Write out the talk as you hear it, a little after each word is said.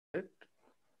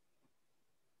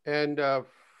And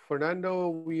Fernando,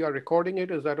 we are recording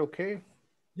it. Is that okay?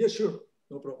 Yes, sure.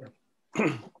 No problem.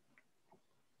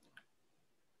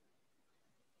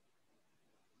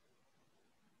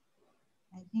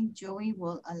 I think Joey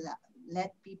will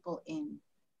let people in.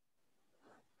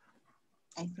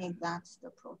 I think that's the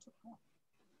protocol.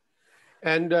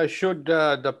 And should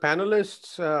the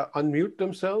panelists unmute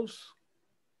themselves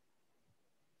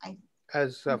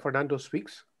as Fernando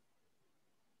speaks?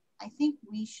 I think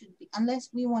we should be, unless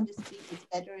we want to speak, it's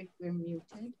better if we're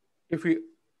muted.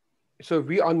 So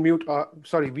we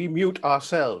unmute, we mute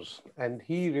ourselves and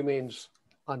he remains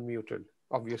unmuted,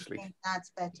 obviously. I think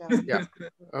that's better. Yeah,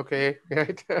 okay,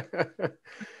 right.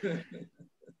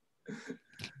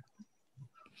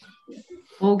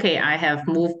 Okay, I have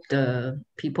moved the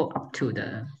people up to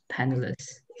the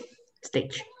panelist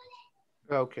stage.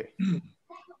 Okay.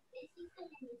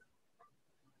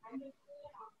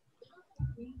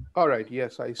 All right,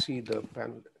 yes, I see the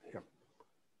panel. Yeah.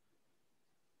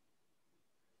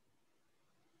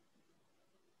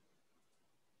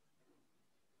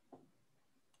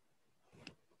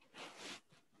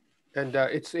 And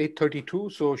it's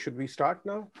 8:32, so should we start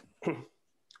now?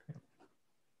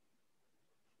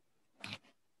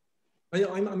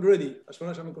 I'm ready. As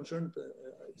far as I'm concerned,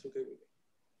 it's okay with me.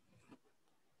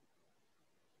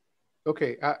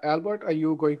 Okay, Albert, are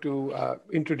you going to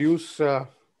introduce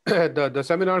the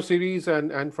seminar series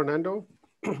and Fernando?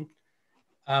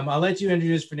 I'll let you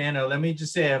introduce Fernando. Let me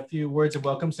just say a few words of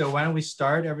welcome. So why don't we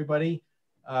start, everybody?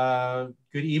 Good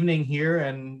evening here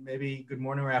and maybe good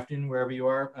morning or afternoon, wherever you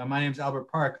are. My name is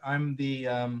Albert Park. I'm the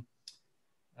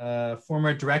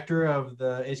former director of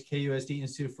the HKUST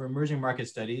Institute for Emerging Market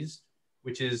Studies,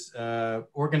 which is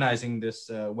organizing this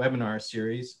webinar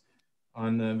series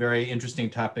on the very interesting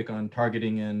topic on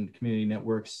targeting and community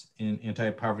networks in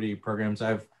anti-poverty programs.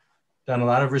 I've done a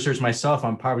lot of research myself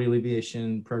on poverty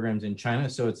alleviation programs in China,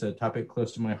 so it's a topic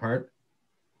close to my heart.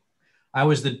 I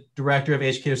was the director of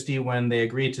HKUST when they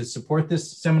agreed to support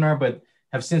this seminar, but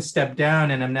have since stepped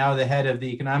down and am now the head of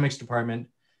the economics department.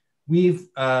 We've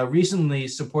recently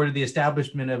supported the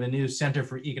establishment of a new Center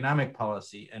for Economic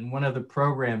Policy, and one of the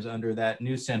programs under that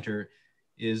new center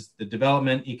is the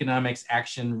Development Economics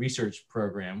Action Research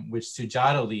Program, which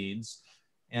Sujata leads.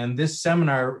 And this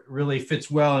seminar really fits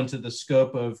well into the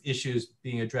scope of issues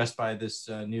being addressed by this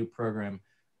new program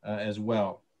as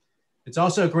well. It's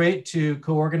also great to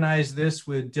co-organize this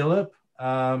with Dilip.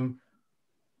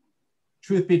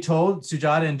 Truth be told,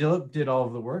 Sujata and Dilip did all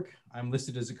of the work. I'm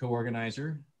listed as a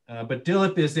co-organizer, but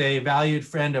Dilip is a valued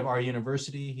friend of our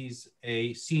university. He's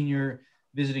a senior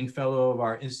visiting fellow of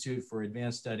our Institute for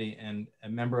Advanced Study and a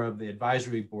member of the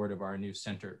advisory board of our new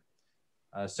center.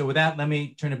 So with that, let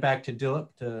me turn it back to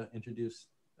Dilip to introduce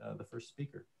the first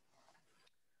speaker.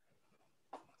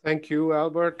 Thank you,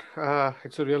 Albert.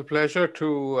 It's a real pleasure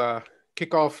to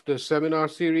kick off the seminar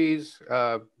series.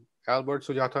 Albert,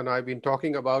 Sujata, and I have been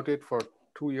talking about it for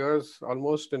 2 years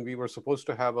almost, and we were supposed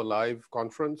to have a live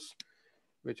conference,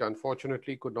 which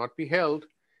unfortunately could not be held.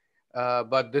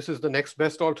 But this is the next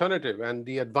best alternative. And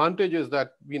the advantage is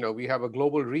that, we have a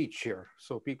global reach here.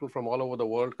 So people from all over the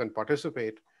world can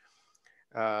participate.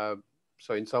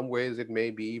 So in some ways, it may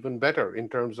be even better in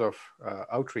terms of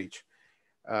outreach.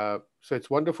 So it's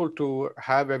wonderful to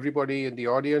have everybody in the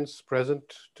audience present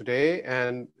today.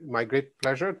 And my great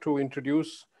pleasure to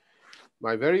introduce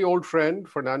my very old friend,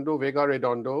 Fernando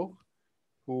Vega-Redondo,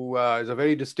 who is a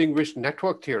very distinguished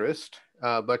network theorist,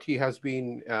 but he has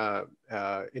been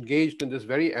engaged in this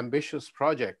very ambitious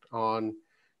project on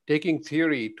taking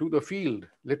theory to the field,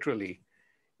 literally,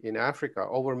 in Africa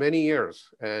over many years.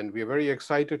 And we're very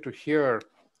excited to hear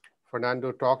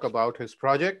Fernando talk about his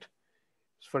project.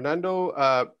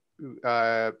 Fernando,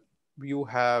 you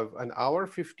have an hour,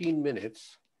 15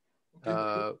 minutes.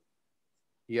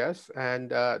 Yes,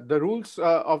 and the rules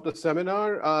of the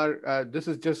seminar are, this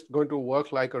is just going to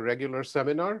work like a regular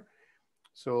seminar.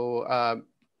 So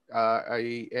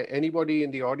anybody in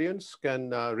the audience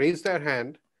can raise their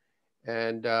hand,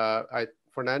 and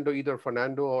either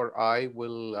Fernando or I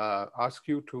will ask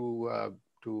you to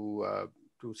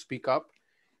speak up.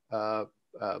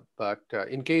 But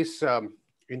in case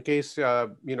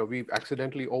we've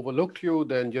accidentally overlooked you,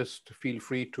 then just feel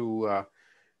free to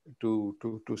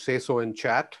say so in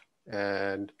chat.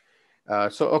 And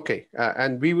okay,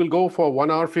 and we will go for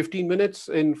 1 hour, 15 minutes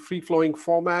in free-flowing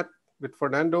format with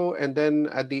Fernando. And then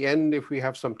at the end, if we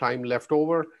have some time left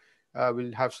over,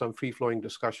 we'll have some free-flowing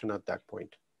discussion at that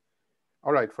point.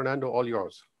 All right, Fernando, all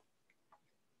yours.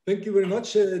 Thank you very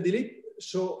much, Dilip.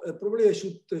 So probably I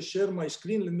should share my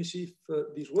screen. Let me see if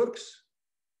this works.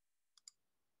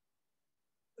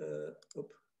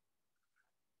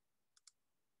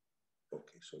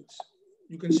 So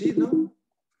you can see it now?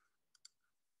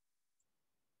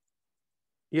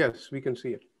 Yes, we can see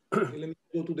it. Okay, let me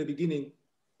go to the beginning.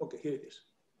 Okay, here it is.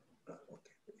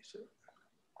 Okay,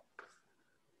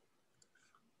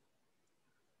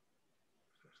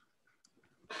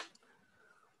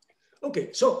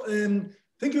 okay, so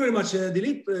thank you very much,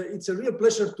 Dilip. It's a real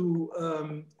pleasure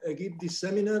to give this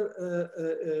seminar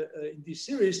in this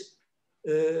series.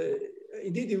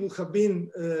 Indeed, it would have been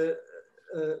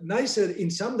nicer in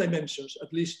some dimensions,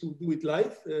 at least, to do it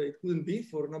live. It couldn't be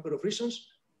for a number of reasons.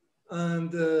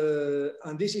 And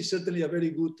this is certainly a very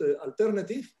good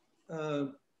alternative.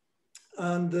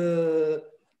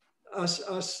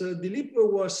 As Dilip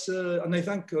was, and I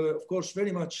thank, of course,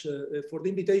 very much for the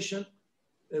invitation,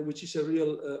 which is a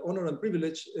real honor and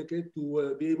privilege, okay,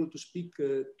 to be able to speak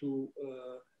to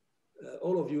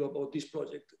all of you about this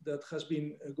project that has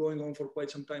been going on for quite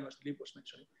some time, as Dilip was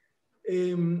mentioning.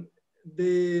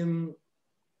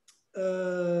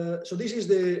 So this is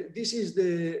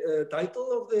the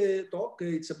title of the talk.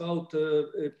 It's about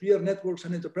peer networks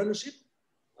and entrepreneurship,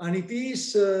 and it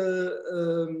is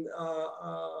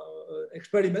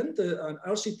experiment, an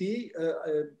RCT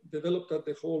developed at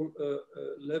the whole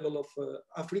level of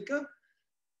Africa.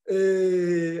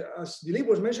 As Dilip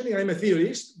was mentioning, I'm a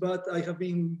theorist, but I have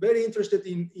been very interested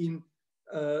in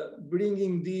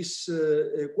bringing these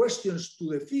questions to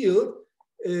the field.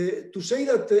 To say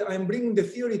that I'm bringing the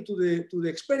theory to the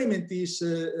experiment is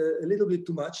a little bit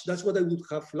too much. That's what I would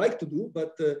have liked to do,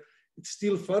 but it's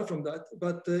still far from that.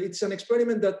 But it's an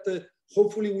experiment that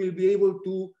hopefully will be able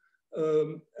to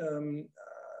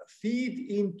feed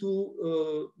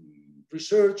into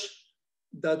research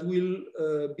that will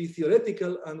be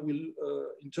theoretical and will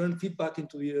in turn feed back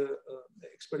into the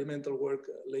experimental work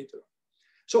later.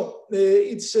 So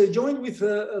it's joined with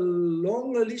a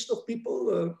long list of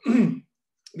people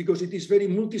because it is very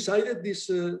multi-sided, this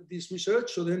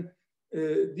research. So then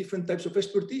different types of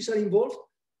expertise are involved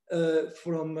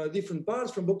from different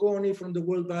parts, from Bocconi, from the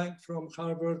World Bank, from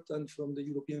Harvard, and from the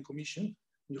European Commission.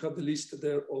 You have the list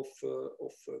there of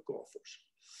co-authors.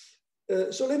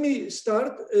 So let me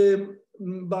start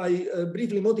by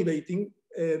briefly motivating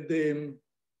the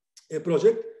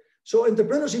project. So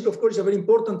entrepreneurship, of course, is a very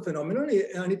important phenomenon,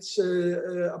 and it's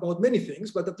about many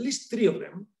things, but at least three of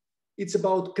them. It's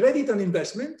about credit and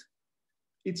investment.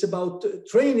 It's about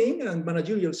training and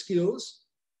managerial skills.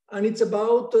 And it's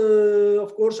about,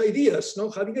 of course, ideas,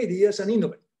 having ideas and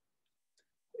innovating.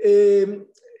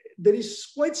 There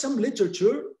is quite some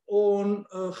literature on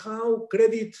how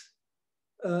credit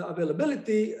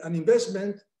availability and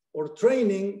investment or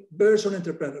training bears on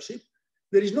entrepreneurship.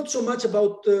 There is not so much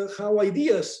about how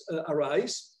ideas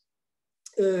arise,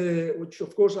 which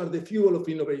of course are the fuel of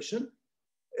innovation.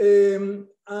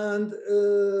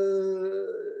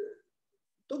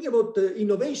 Talking about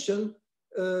innovation,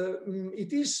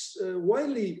 it is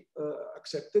widely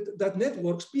accepted that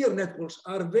networks, peer networks,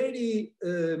 are very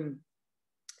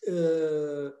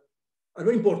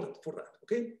important for that.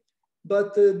 Okay,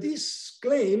 but this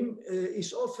claim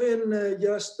is often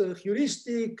just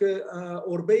heuristic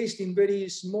or based in very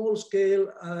small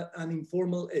scale and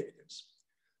informal evidence.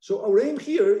 So our aim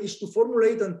here is to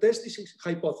formulate and test this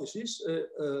hypothesis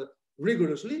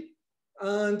rigorously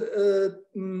and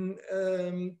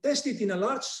test it in a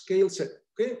large scale setting.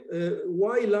 Okay,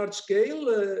 why large scale?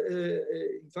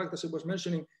 In fact, as I was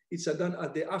mentioning, it's done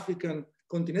at the African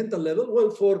continental level.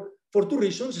 Well, for two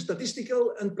reasons: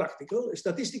 statistical and practical.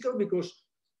 Statistical because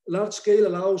large scale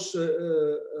allows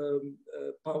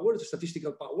power,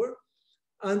 statistical power.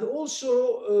 And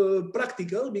also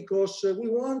practical because we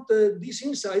want these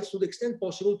insights, to the extent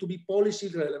possible, to be policy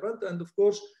relevant. And of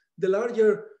course, the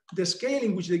larger the scale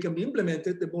in which they can be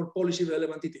implemented, the more policy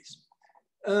relevant it is.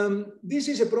 This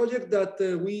is a project that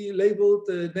we labeled,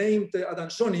 named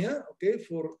Adansonia, okay,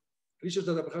 for reasons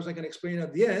that perhaps I can explain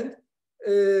at the end.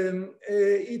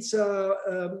 It's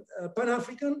a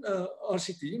Pan-African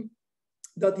RCT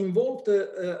that involved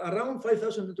around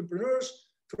 5,000 entrepreneurs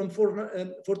from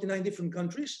 49 different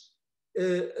countries,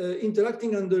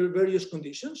 interacting under various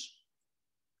conditions.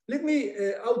 Let me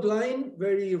outline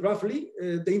very roughly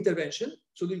the intervention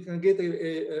so that you can get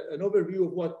an overview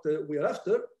of what we are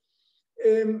after.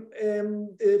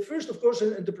 First, of course,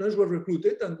 entrepreneurs were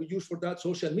recruited, and we use for that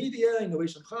social media,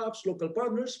 innovation hubs, local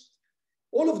partners.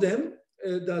 All of them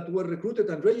that were recruited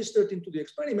and registered into the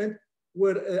experiment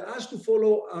were asked to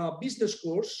follow a business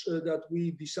course that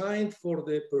we designed for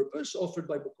the purpose, offered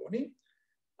by Bocconi.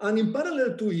 And in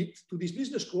parallel to it, to this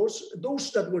business course,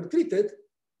 those that were treated,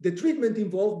 the treatment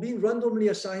involved being randomly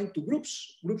assigned to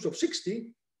groups of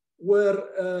 60,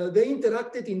 where they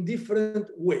interacted in different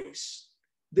ways.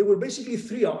 There were basically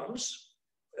three arms.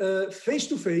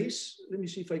 face-to-face, let me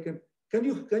see if I can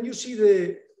you see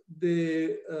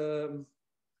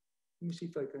let me see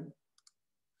if I can,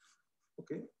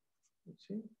 okay, let's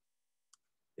see.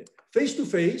 Yeah.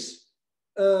 Face-to-face,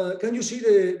 can you see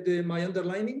my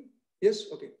underlining? Yes,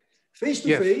 okay.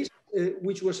 Face-to-face, yes.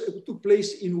 Which took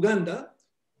place in Uganda.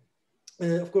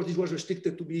 Of course, this was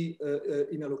restricted to be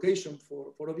in a location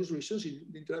for obvious reasons.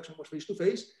 The interaction was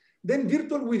face-to-face. Then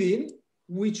virtual within,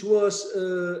 which was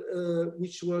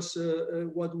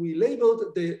what we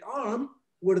labeled the arm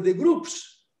where the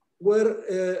groups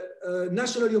were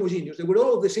nationally homogeneous. They were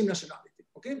all of the same nationality,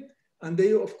 okay? And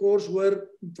they, of course, were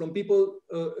from people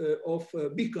of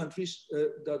big countries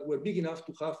that were big enough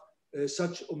to have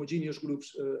such homogeneous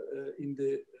groups in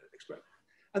the experiment.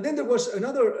 And then there was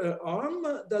another arm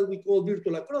that we call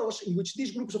virtual across, in which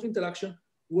these groups of interaction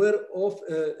were of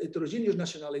heterogeneous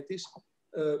nationalities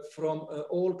from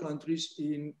all countries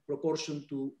in proportion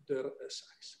to their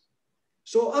size.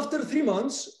 So after 3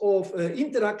 months of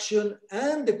interaction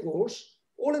and the course,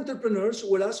 all entrepreneurs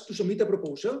were asked to submit a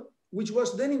proposal, which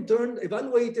was then in turn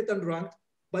evaluated and ranked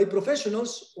by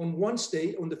professionals on one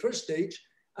stage, on the first stage,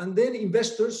 and then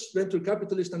investors, venture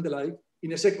capitalists and the like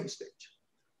in a second stage.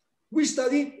 We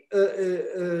studied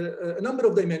a number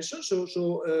of dimensions.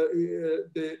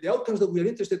 The outcomes that we are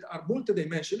interested in are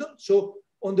multidimensional. So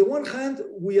on the one hand,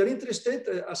 we are interested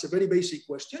as a very basic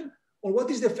question on what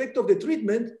is the effect of the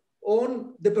treatment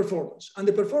on the performance. And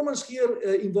the performance here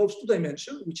involves 2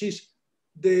 dimensions, which is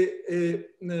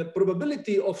the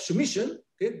probability of submission,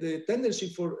 okay, the tendency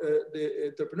for the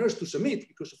entrepreneurs to submit,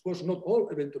 because of course not all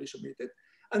eventually submitted.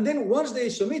 And then once they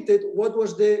submitted, what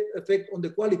was the effect on the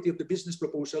quality of the business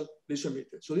proposal they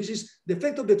submitted? So this is the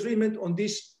effect of the treatment on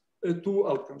these 2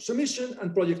 outcomes, submission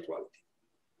and project quality.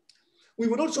 We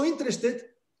were also interested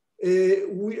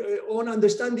on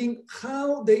understanding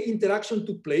how the interaction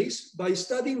took place by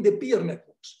studying the peer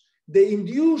networks, the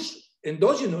induced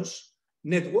endogenous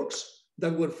networks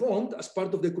that were formed as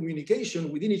part of the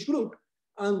communication within each group,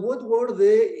 and what were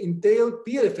the entailed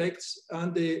peer effects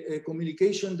and the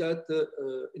communication that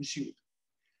ensued.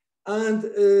 And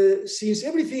since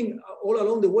everything all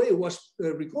along the way was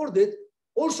recorded,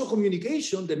 also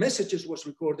communication, the messages was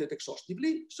recorded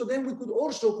exhaustively. So then we could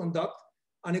also conduct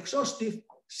an exhaustive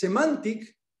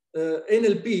semantic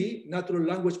NLP, natural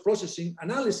language processing,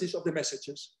 analysis of the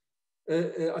messages,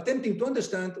 attempting to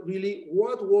understand really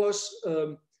what was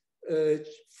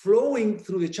flowing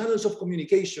through the channels of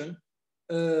communication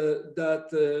that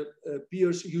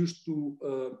peers used to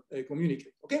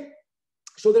communicate, okay?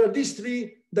 So there are these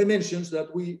 3 dimensions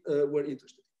that we were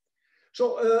interested in.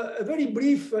 So a very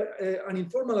brief and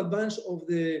informal advance of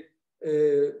the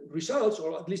results,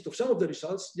 or at least of some of the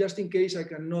results, just in case I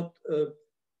cannot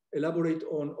elaborate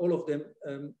on all of them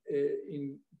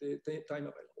in the time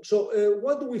available. So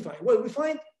what do we find? Well, we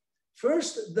find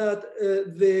first that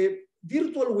the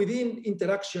virtual within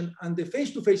interaction and the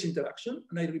face-to-face interaction,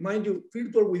 and I remind you,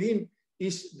 virtual within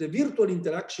is the virtual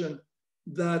interaction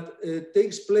that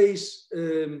takes place.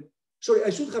 Sorry,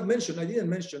 I should have mentioned, I didn't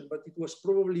mention, but it was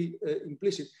probably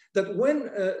implicit, that when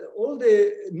all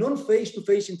the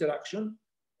non-face-to-face interaction,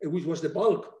 which was the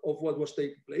bulk of what was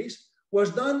taking place,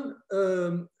 was done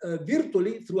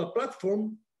virtually through a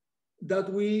platform that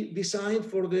we designed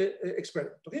for the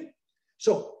experiment, okay?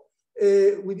 So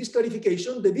with this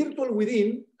clarification, the virtual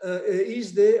within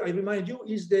is the, I remind you,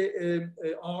 is the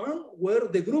arm where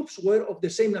the groups were of the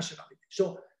same nationality.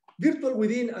 So virtual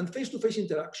within and face-to-face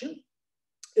interaction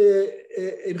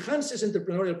enhances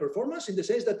entrepreneurial performance in the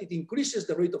sense that it increases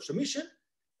the rate of submission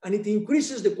and it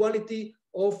increases the quality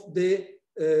of the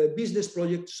business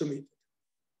project submitted.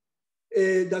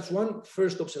 That's one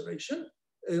first observation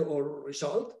or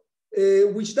result,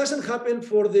 which doesn't happen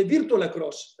for the virtual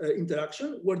across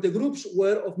interaction, where the groups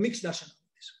were of mixed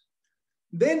nationalities.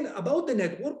 Then about the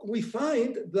network, we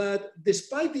find that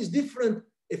despite these different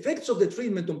effects of the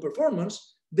treatment on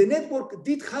performance, the network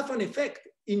did have an effect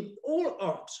in all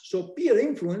arms. So peer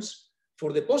influence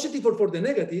for the positive or for the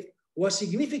negative was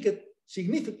significant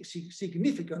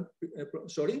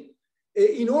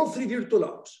in all 3 virtual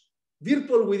arms.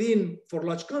 Virtual within for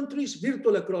large countries,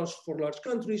 virtual across for large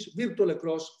countries, virtual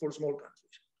across for small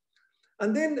countries.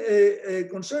 And then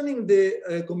concerning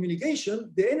the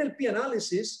communication, the NLP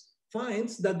analysis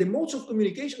finds that the modes of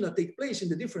communication that take place in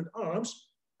the different arms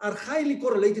are highly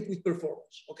correlated with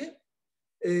performance, okay?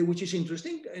 Which is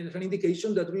interesting and it's an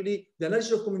indication that really the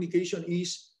analysis of communication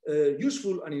is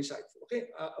useful and insightful, okay?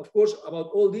 Of course,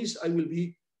 about all this, I will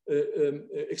be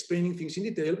explaining things in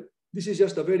detail. This is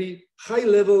just a very high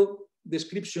level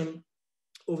description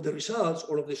of the results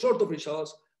or of the sort of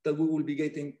results that we will be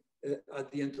getting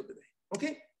at the end of the day,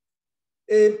 okay?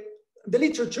 The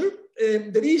literature,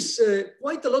 there is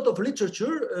quite a lot of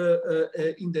literature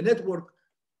in the network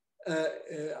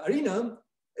arena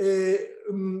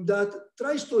that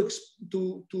tries to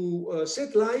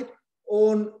set light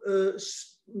on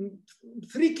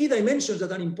three key dimensions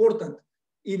that are important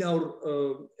in our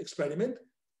experiment: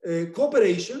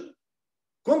 cooperation,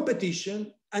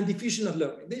 competition, and diffusion of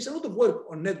learning. There's a lot of work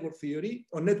on network theory,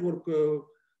 on network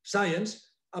science,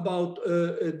 about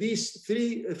these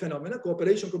three phenomena: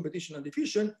 cooperation, competition, and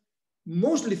diffusion,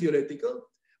 mostly theoretical,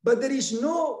 but there is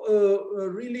no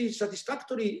really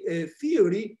satisfactory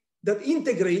theory that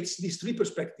integrates these three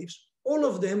perspectives, all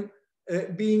of them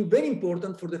being very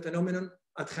important for the phenomenon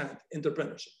at hand,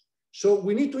 entrepreneurship. So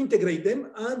we need to integrate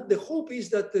them, and the hope is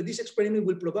that this experiment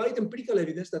will provide empirical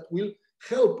evidence that will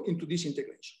help into this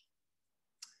integration.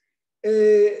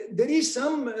 There is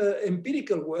some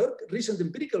empirical work, recent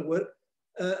empirical work,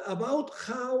 about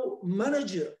how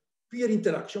peer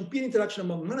interaction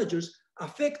among managers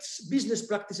affects business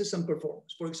practices and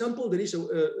performance. For example, there is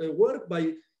a work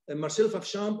by Marcel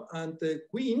Favchamp and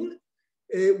Quinn,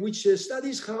 which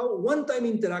studies how one-time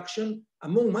interaction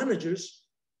among managers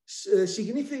has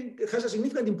a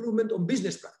significant improvement on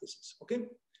business practices. Okay,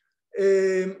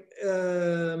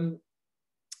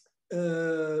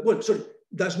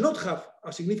 does not have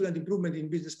a significant improvement in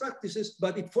business practices,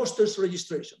 but it fosters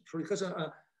registration. So it has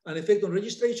an effect on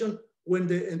registration when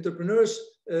the entrepreneurs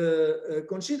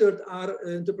considered are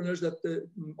entrepreneurs that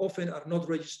often are not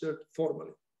registered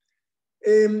formally.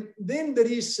 Then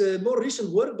there is more recent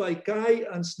work by Kai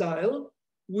and Style,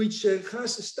 which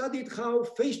has studied how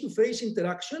face-to-face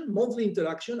interaction, monthly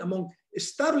interaction among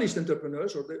established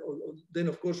entrepreneurs, or then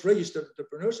of course registered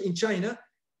entrepreneurs in China,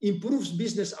 improves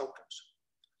business outcomes.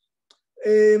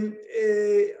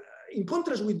 In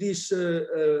contrast with this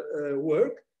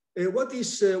work,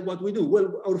 what we do?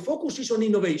 Well, our focus is on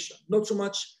innovation, not so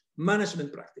much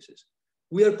management practices.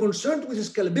 We are concerned with the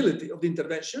scalability of the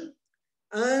intervention,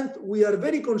 and we are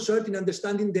very concerned in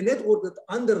understanding the network that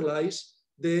underlies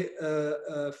the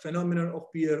phenomenon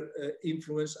of peer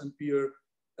influence and peer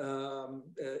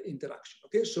interaction.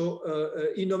 Okay, so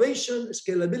innovation,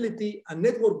 scalability, and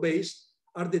network-based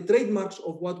are the trademarks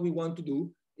of what we want to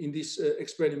do in this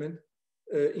experiment,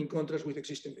 in contrast with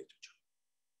existing literature.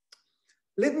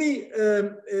 Let me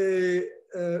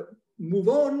move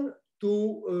on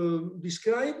to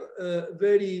describe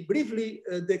very briefly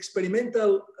the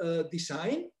experimental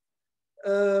design.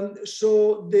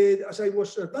 As I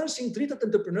was advancing, treated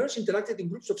entrepreneurs interacted in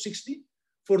groups of 60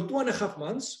 for 2.5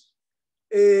 months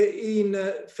in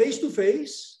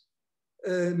face-to-face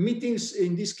meetings.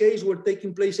 In this case, were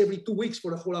taking place every 2 weeks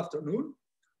for a whole afternoon,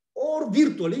 or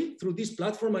virtually through this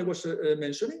platform I was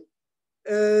mentioning.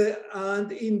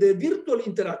 And in the virtual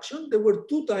interaction, there were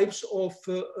two types of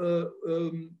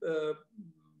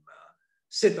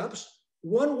setups.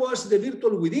 One was the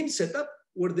virtual within setup,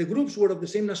 where the groups were of the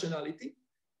same nationality.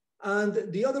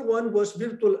 And the other one was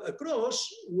virtual across,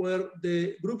 where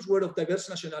the groups were of diverse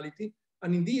nationality.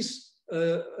 And in this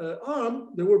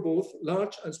arm, there were both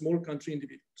large and small country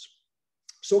individuals.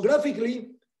 So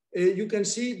graphically, you can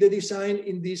see the design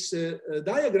in this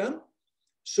diagram.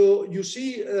 So you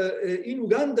see in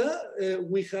Uganda,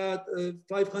 we had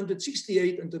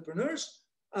 568 entrepreneurs,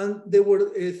 and there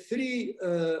were three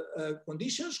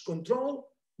conditions: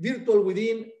 control, virtual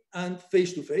within, and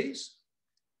face-to-face.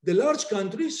 The large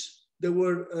countries, there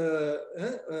were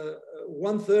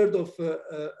 1/3 of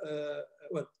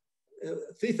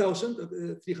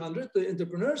 3,300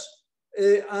 entrepreneurs.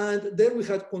 And then we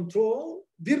had control,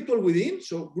 virtual within,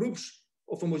 so groups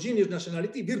of homogeneous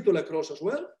nationality, virtual across as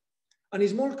well. And in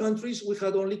small countries, we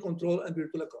had only control and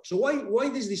virtual across. So why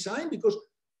this design? Because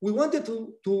we wanted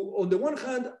to on the one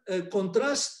hand,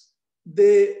 contrast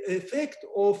the effect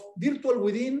of virtual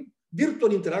within,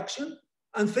 virtual interaction,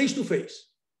 and face-to-face.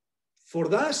 For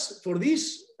this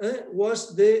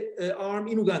was the arm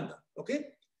in Uganda, okay?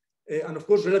 And of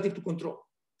course, relative to control.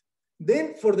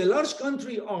 Then for the large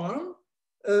country arm,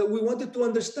 we wanted to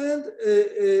understand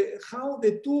how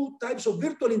the two types of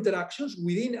virtual interactions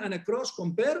within and across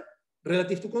compare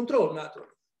relative to control,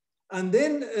 naturally. And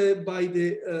then by the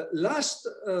last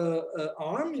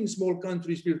arm in small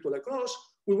countries, virtual across,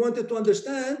 we wanted to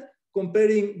understand,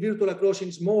 comparing virtual across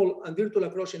in small and virtual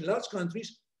across in large countries,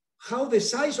 how the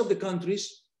size of the countries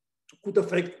could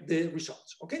affect the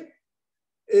results, okay?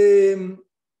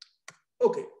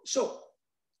 Okay, so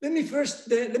let me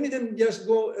then just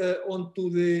go on to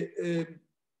the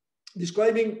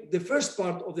describing the first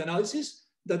part of the analysis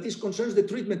that is concerns the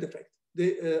treatment effect,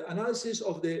 the analysis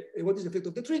of what is the effect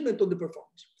of the treatment on the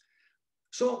performance.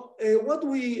 So what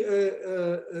we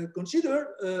consider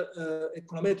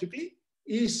econometrically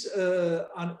is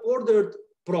an ordered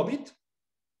probit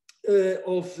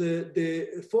of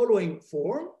the following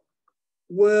form,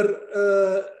 where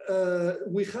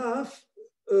we have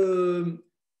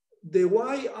the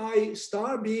yi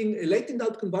star being a latent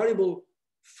outcome variable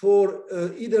for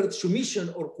either submission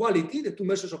or quality, the two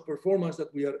measures of performance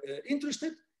that we are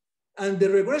interested. And the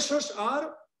regressors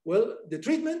are, well, the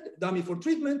treatment, dummy for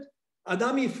treatment, a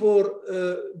dummy for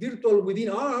virtual within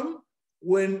arm,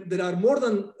 when there are more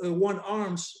than one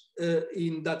arms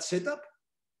in that setup.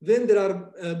 Then there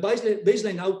are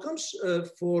baseline outcomes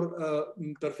for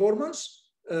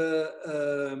performance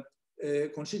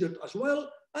considered as well,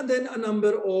 and then a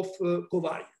number of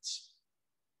covariates.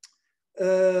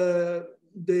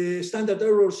 The standard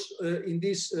errors in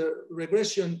this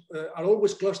regression are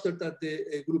always clustered at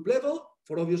the group level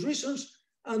for obvious reasons,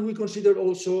 and we consider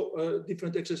also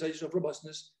different exercises of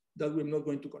robustness that we're not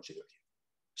going to consider here.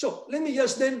 So let me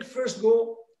just then first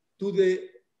go to the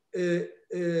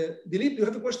Dilip, do you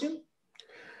have a question?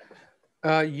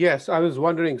 Yes, I was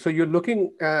wondering. So you're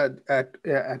looking at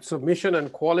submission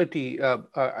and quality.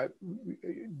 I'm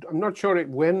not sure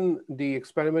when the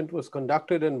experiment was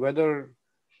conducted and whether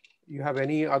you have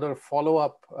any other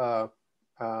follow-up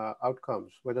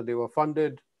outcomes, whether they were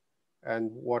funded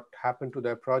and what happened to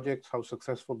their projects, how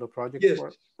successful the projects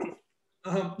were.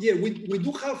 Yeah, we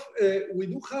do have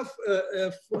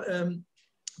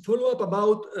follow-up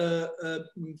about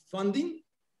funding,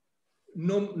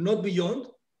 not beyond,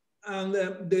 and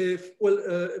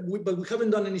but we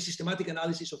haven't done any systematic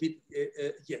analysis of it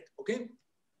yet. Okay,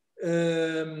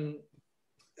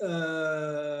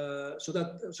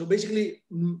 so basically,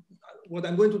 what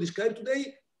I'm going to describe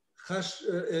today has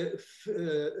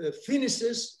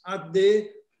finishes at the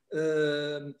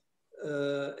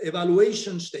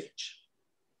evaluation stage.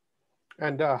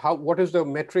 And what is the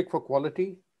metric for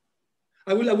quality?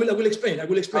 I will explain. I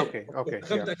will explain. Okay.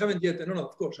 I haven't yet. No,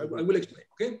 of course. I will explain.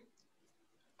 Okay.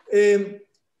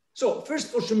 So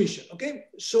first for submission. Okay.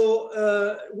 So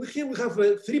here we have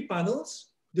three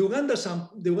panels: the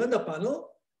Uganda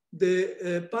panel,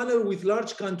 the panel with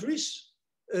large countries,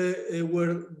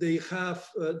 where they have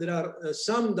there are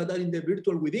some that are in the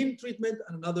virtual within treatment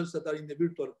and others that are in the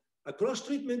virtual across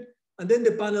treatment, and then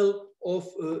the panel of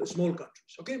small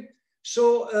countries. Okay.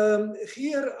 So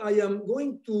here I am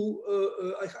going to,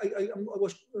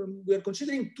 we are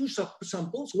considering two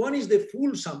samples. One is the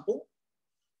full sample,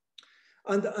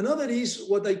 and another is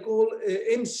what I call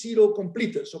M0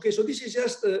 completers. Okay, so this is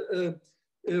just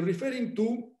referring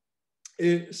to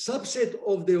a subset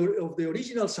of the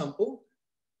original sample,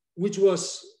 which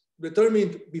was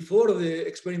determined before the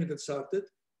experiment had started,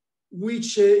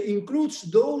 which includes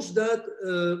those that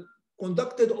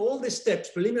conducted all the steps,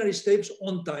 preliminary steps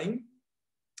on time.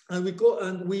 And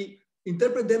we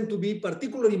interpret them to be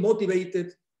particularly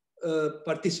motivated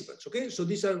participants. Okay, so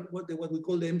these are what we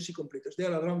call the MC completers. They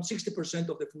are around 60%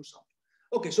 of the full sample.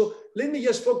 Okay, so let me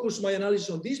just focus my analysis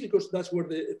on this because that's where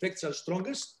the effects are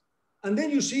strongest. And then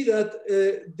you see that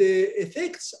the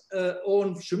effects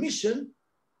on submission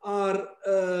are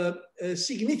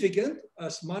significant,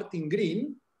 as marked in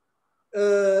green,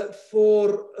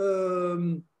 for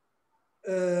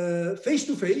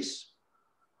face-to-face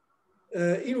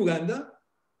in Uganda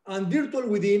and virtual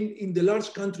within in the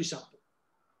large country sample.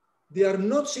 They are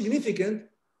not significant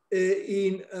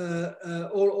in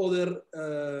all other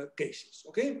cases,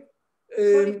 okay?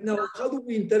 Now, how do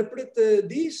we interpret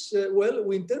this? Well,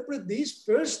 we interpret this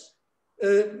first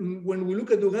when we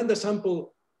look at the Uganda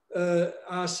sample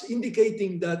as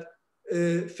indicating that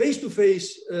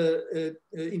face-to-face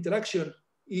interaction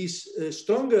is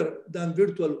stronger than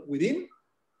virtual within.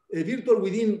 Virtual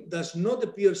within does not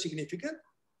appear significant,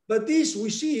 but this we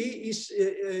see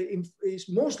is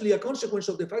mostly a consequence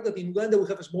of the fact that in Uganda we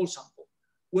have a small sample.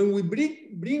 When we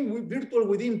bring virtual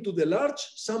within to the large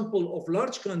sample of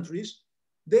large countries,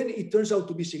 then it turns out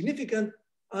to be significant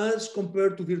as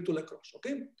compared to virtual across,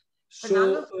 okay?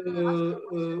 So,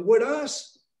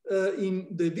 whereas in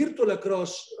the virtual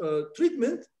across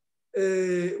treatment,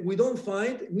 we don't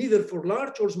find, neither for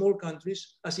large or small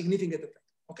countries, a significant effect,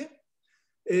 okay?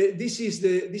 This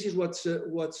is what's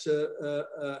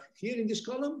here in this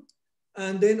column.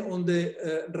 And then on the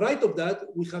right of that,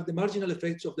 we have the marginal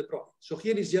effects of the probit. So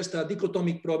here is just a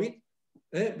dichotomic probit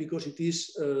because it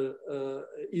is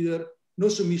either no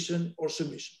submission or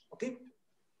submission, okay?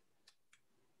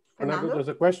 Fernando, there's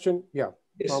a question. Yeah,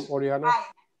 yes. From Oriana.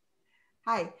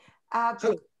 Hi.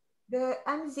 The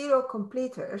M0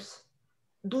 completers,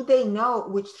 do they know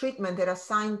which treatment they're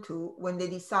assigned to when they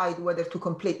decide whether to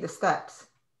complete the steps?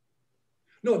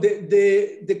 No,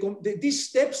 these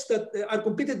steps that are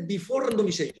completed before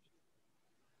randomization.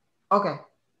 Okay.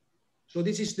 So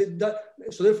this is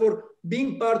so therefore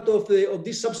being part of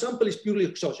this subsample is purely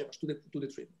exogenous to the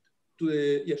treatment, to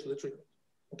the treatment.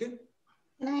 Okay.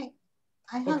 Can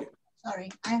I have, okay. Sorry,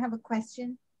 I have a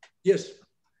question. Yes.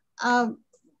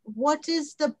 What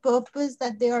is the purpose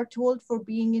that they are told for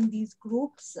being in these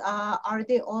groups? Are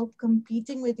they all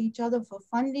competing with each other for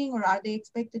funding, or are they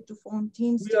expected to form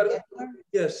teams together?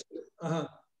 Yes.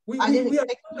 We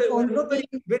are not very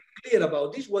clear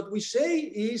about this. What we say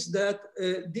is that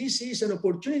this is an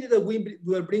opportunity that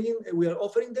we are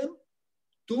offering them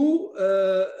to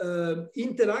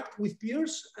interact with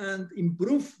peers and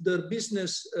improve their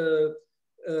business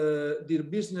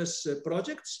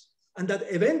projects, and that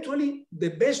eventually the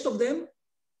best of them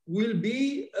will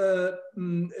be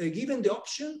given the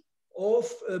option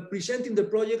of presenting the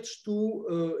projects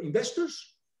to investors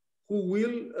who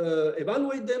will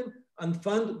evaluate them and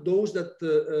fund those that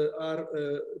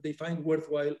they find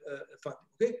worthwhile funding.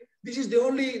 Okay, this is the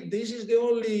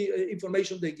only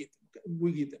information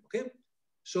we give them. Okay,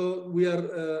 so we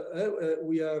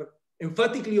are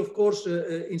emphatically, of course,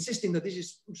 insisting that this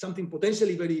is something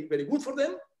potentially very, very good for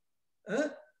them.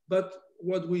 But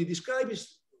what we describe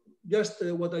is just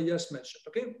what I just mentioned.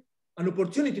 Okay, an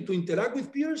opportunity to interact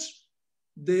with peers.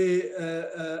 The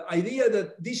idea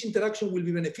that this interaction will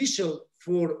be beneficial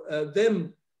for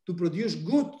them to produce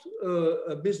good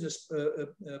business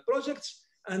projects,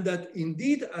 and that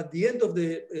indeed at the end of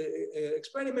the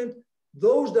experiment,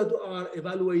 those that are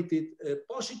evaluated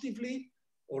positively,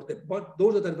 or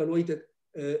those that are evaluated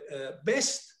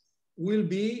best, will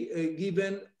be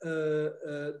given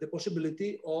the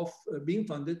possibility of being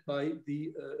funded by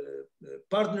the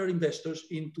partner investors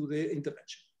into the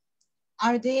intervention.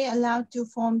 Are they allowed to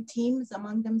form teams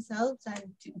among themselves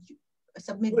and to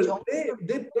submit joint?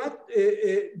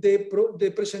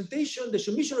 The presentation, the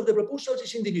submission of the proposals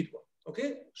is individual. Okay,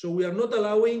 so we are not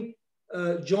allowing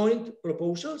joint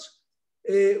proposals.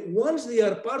 Once they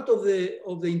are part of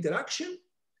the interaction,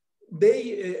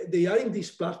 they are in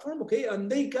this platform. Okay, and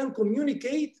they can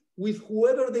communicate with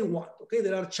whoever they want. Okay,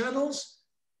 there are channels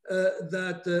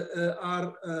that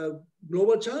are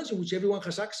global channels in which everyone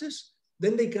has access.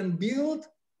 Then they can build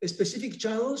specific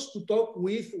channels to talk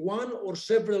with one or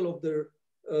several of their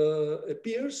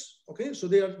peers. Okay, so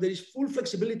there is full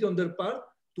flexibility on their part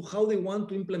to how they want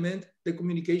to implement the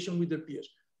communication with their peers.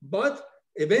 But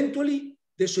eventually,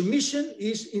 the submission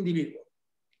is individual.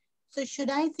 So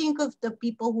should I think of the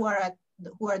people who are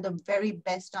the very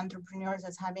best entrepreneurs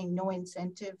as having no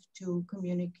incentive to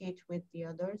communicate with the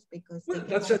others because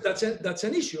that's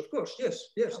an issue, of course.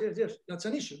 Yes, that's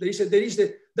an issue.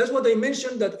 That's what I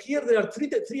mentioned, that here there are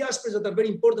three aspects that are very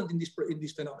important in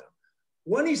this phenomenon.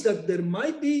 One is that there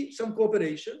might be some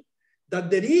cooperation, that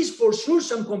there is for sure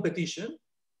some competition,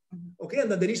 okay,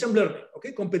 and that there is some learning.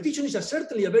 Okay, competition is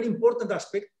certainly a very important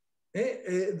aspect.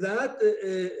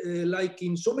 Like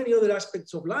in so many other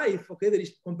aspects of life, okay, there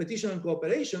is competition and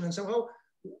cooperation, and somehow,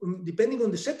 depending on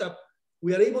the setup,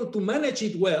 we are able to manage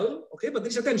it well, okay, but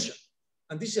there's a tension.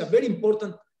 And this is a very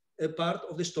important part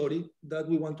of the story that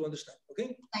we want to understand,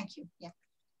 okay? Thank you, yeah.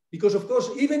 Because of course,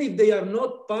 even if they are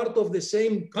not part of the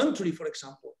same country, for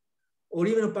example, or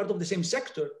even a part of the same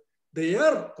sector, they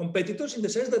are competitors in the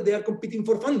sense that they are competing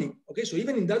for funding, okay? So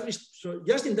even in that,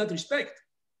 just in that respect,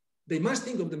 they must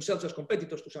think of themselves as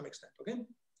competitors to some extent. Okay.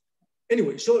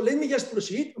 Anyway, so let me just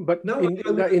proceed. But now,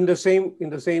 in the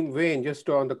same vein, just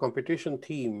on the competition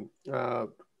theme,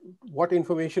 what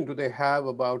information do they have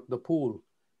about the pool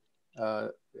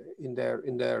in their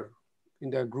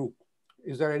group?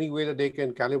 Is there any way that they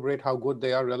can calibrate how good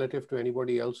they are relative to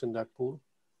anybody else in that pool?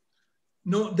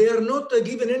 No, they are not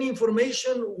given any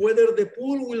information whether the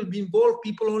pool will involve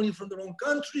people only from their own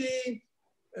country,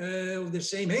 of the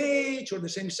same age or the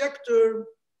same sector,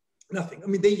 nothing. I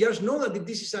mean, they just know that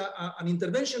this is an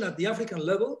intervention at the African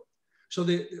level, so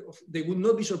they would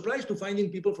not be surprised to finding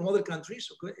people from other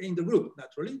countries, okay, in the group,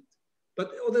 naturally.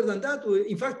 But other than that,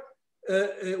 in fact,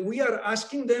 we are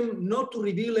asking them not to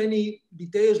reveal any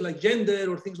details like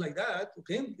gender or things like that,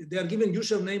 okay? They are given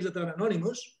usernames that are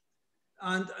anonymous,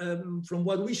 and from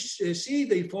what we see,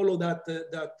 they follow that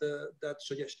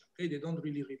suggestion, okay? They don't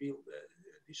really reveal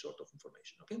sort of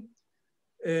information, okay?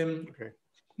 Okay.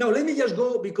 Now let me just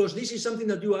go, because this is something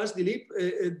that you asked, Dilip,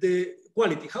 the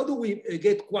quality. How do we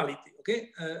get quality,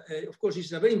 okay? Of course,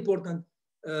 it's a very important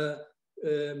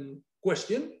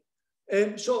question.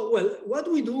 So, well,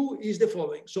 what we do is the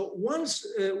following. So once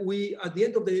at the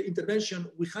end of the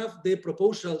intervention, we have the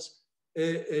proposals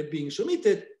being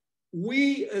submitted,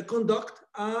 we conduct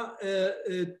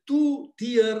a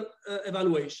two-tier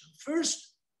evaluation. First,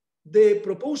 the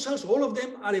proposals, all of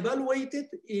them, are evaluated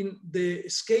in the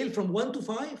scale from 1 to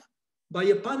 5, by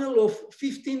a panel of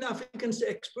 15 African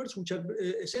experts, which are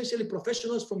essentially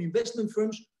professionals from investment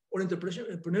firms or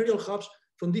entrepreneurial hubs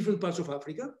from different parts of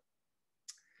Africa.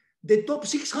 The top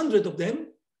 600 of them,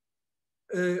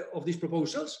 of these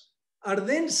proposals, are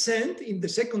then sent in the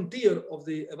second tier of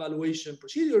the evaluation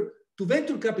procedure to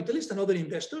venture capitalists and other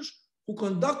investors who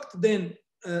conduct then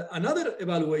another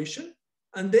evaluation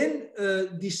and then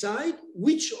decide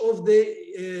which of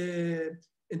the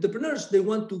entrepreneurs they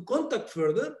want to contact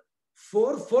further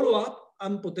for follow-up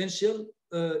and potential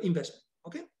investment,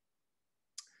 okay?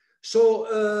 So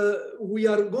we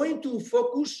are going to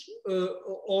focus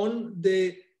on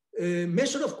the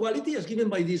measure of quality as given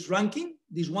by this ranking,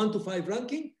 this 1 to 5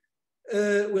 ranking.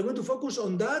 We're going to focus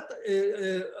on that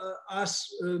as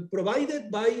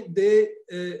provided by the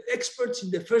experts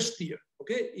in the first tier,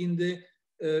 okay, in the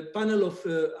panel of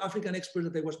African experts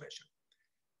that I was mentioning.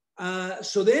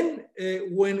 So then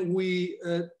when we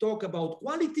talk about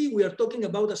quality, we are talking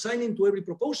about assigning to every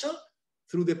proposal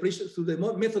through the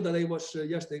method that I was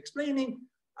just explaining,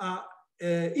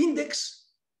 index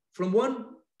from 1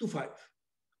 to 5,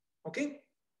 okay?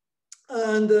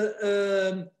 And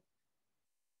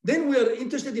then we are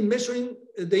interested in measuring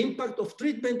the impact of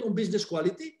treatment on business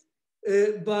quality,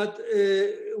 but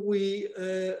we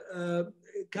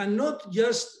cannot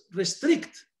just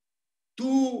restrict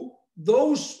to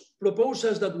those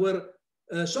proposals that were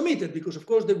submitted, because of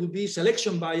course there would be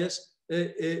selection bias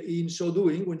in so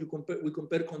doing when we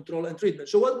compare control and treatment.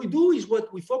 So what we do is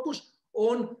what we focus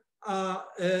on a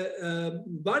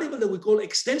variable that we call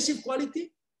extensive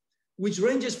quality, which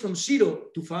ranges from 0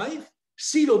 to 5,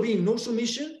 0 being no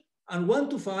submission, and 1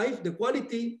 to 5, the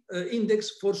quality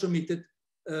index for submitted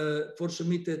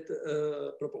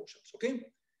proposals, okay?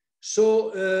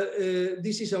 So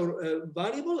this is our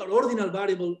variable, our ordinal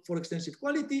variable for extensive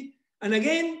quality. And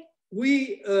again,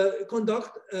 we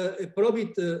conduct a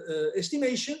probit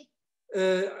estimation,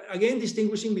 again,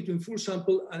 distinguishing between full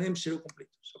sample and M0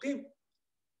 completers, okay?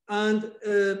 And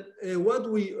what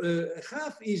we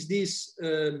have is this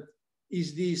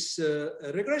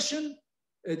regression,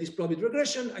 this probit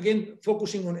regression, again,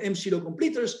 focusing on M0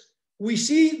 completers. We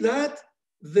see that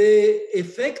the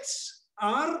effects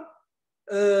are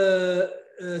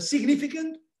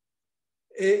significant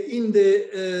in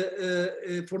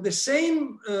the for the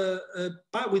same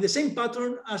with the same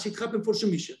pattern as it happened for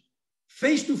submission,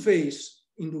 face-to-face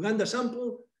in Uganda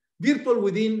sample, virtual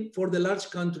within for the large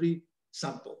country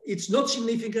sample. It's not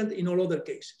significant in all other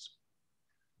cases.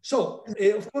 So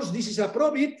of course this is a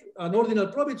probit, an ordinal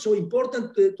probit. So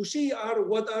important to see are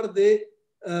what are the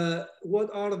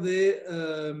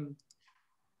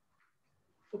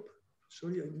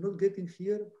sorry, I'm not getting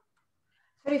here.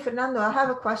 Sorry, Fernando, I have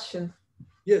a question.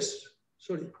 Yes,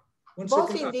 sorry.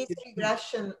 Both in this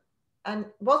regression and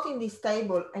both in this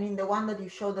table and in the one that you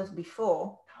showed us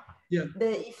before, yeah,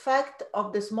 the effect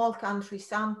of the small country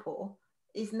sample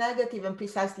is negative and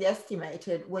precisely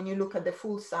estimated when you look at the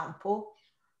full sample,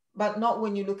 but not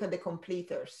when you look at the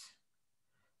completers.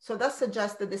 So that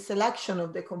suggests that the selection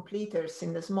of the completers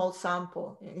in the small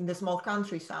sample, in the small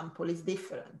country sample, is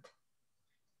different.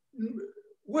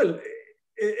 Well,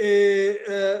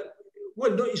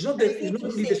 well, no, it's not that it's not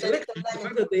only the selection. It's the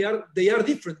fact that they are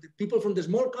different. The people from the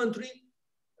small countries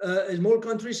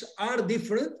are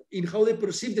different in how they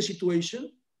perceive the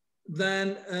situation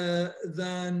than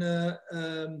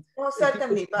well,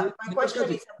 certainly. But my question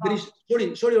is about...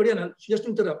 sorry, Oriana, just to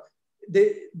interrupt.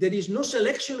 There is no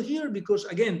selection here because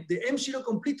again, the M0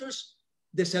 completers,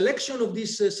 the selection of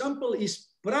this sample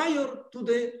is prior to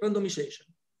the randomization.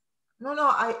 No,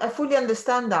 I fully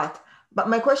understand that. But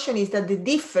my question is that the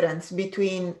difference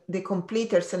between the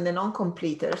completers and the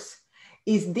non-completers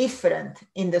is different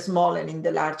in the small and in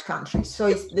the large countries. So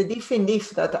it's the different if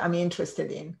that I'm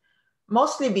interested in,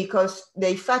 mostly because the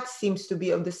effect seems to be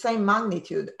of the same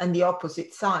magnitude and the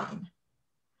opposite sign.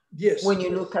 Yes. When you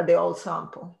look at the whole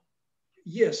sample.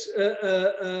 Yes.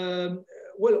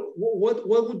 Well, what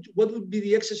would be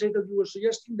the exercise that you were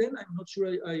suggesting then? I'm not sure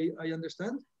I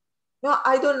understand. No,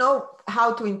 I don't know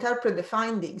how to interpret the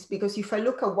findings because if I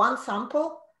look at one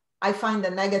sample, I find a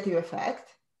negative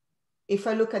effect. If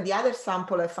I look at the other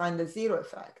sample, I find a 0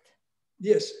 effect.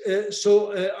 Yes,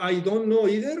 so I don't know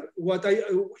either. What I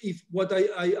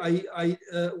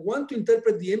want to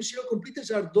interpret the M0 completers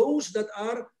are those that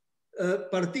are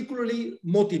particularly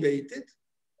motivated.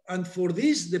 And for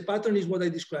this, the pattern is what I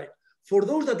described. For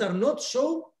those that are not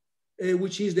so,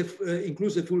 which is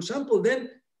includes the full sample,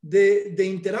 then the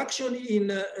interaction in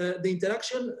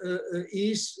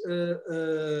is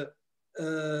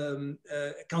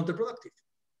counterproductive.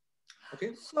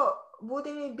 Okay. So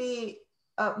wouldn't it be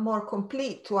more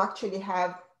complete to actually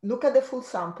look at the full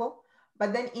sample,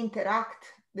 but then interact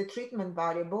the treatment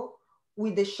variable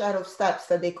with the share of steps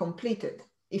that they completed.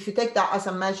 If you take that as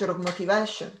a measure of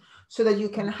motivation, so that you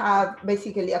can have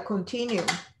basically a continuum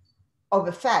of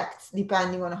effects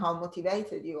depending on how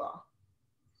motivated you are.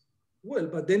 Well,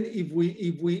 but then if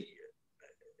we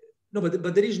no,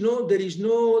 but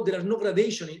there are no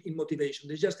gradation in motivation.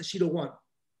 There's just a 0-1.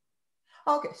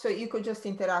 Okay, so you could just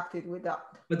interact it with that.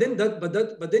 But then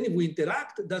if we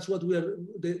interact, that's what we are.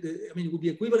 I mean, it would be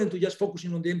equivalent to just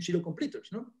focusing on the M0 completers,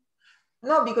 no?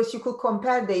 No, because you could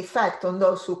compare the effect on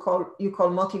those who you call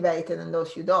motivated and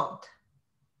those you don't.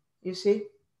 You see?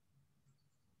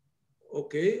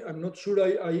 Okay, I'm not sure.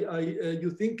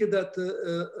 You think that?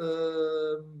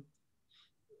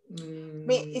 I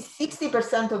mean, it's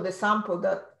 60% of the sample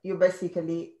that you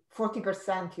basically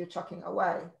 40% you're chucking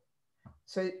away.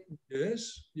 So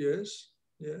yes.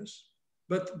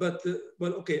 But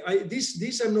well, okay.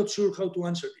 This I'm not sure how to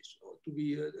answer this. To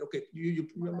be okay,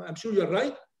 I'm sure you're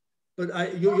right. But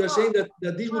you are saying that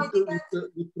this would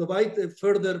provide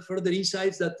further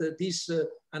insights that this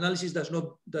analysis does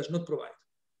not provide.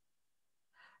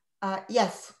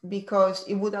 Yes, because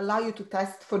it would allow you to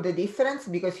test for the difference,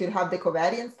 because you have the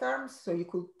covariance terms. So you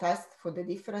could test for the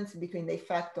difference between the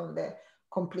effect on the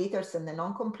completers and the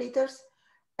non-completers.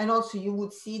 And also you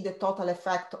would see the total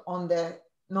effect on the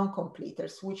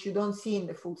non-completers, which you don't see in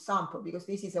the full sample, because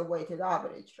this is a weighted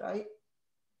average, right?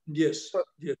 Yes. So,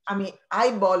 yes. I mean,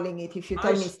 eyeballing it, if you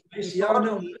tell me.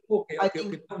 Okay.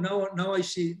 Now I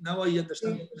see. Now I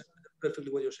understand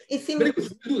perfectly what you're saying. It seems, very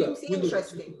good. We'll do that.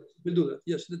 Interesting. We'll do that.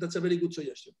 Yes, that's a very good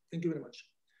suggestion. Thank you very much.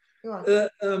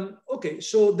 Okay,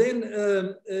 so then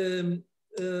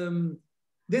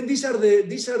these are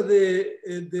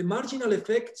the marginal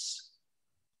effects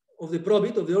of the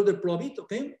probit, of the order probit.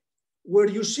 Okay, where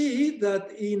you see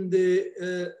that in the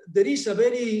there is a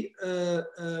very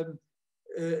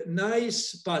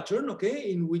nice pattern.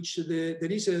 Okay, in which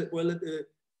there is a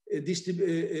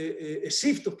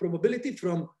shift of probability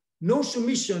from no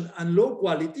submission and low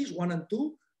qualities, 1 and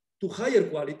 2, to higher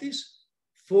qualities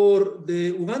for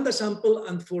the Uganda sample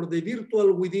and for the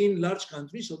virtual within large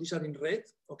countries. So these are in red,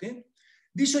 okay?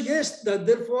 This suggests that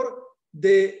therefore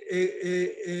the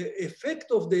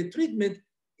effect of the treatment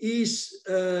is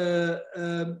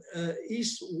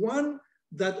one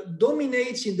that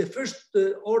dominates in the first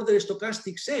order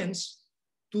stochastic sense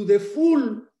to the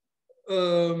full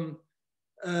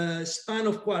span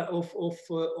of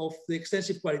the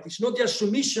extensive quality. It's not just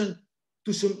submission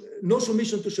to no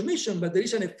submission to submission, but there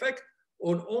is an effect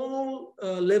on all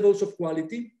levels of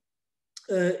quality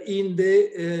in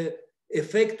the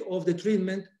effect of the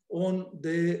treatment on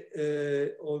the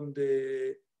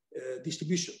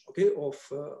distribution, okay, of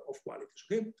qualities,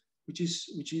 okay, which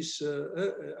is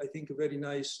I think a very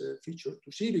nice feature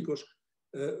to see, because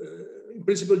in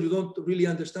principle you don't really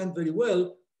understand very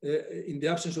well in the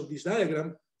absence of this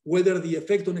diagram whether the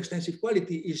effect on extensive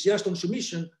quality is just on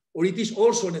submission or it is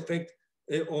also an effect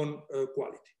on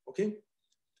quality. Okay.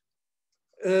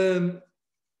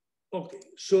 Okay.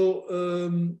 So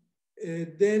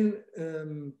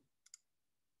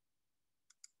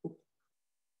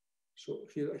so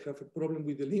here I have a problem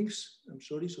with the links. I'm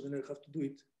sorry. So then I have to do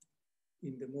it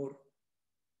in the more.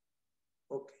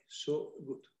 Okay. So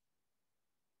good.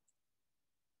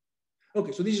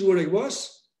 Okay. So this is where I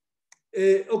was.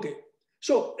 Okay.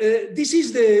 So this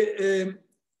is the.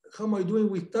 How am I doing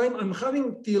with time? I'm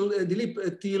having till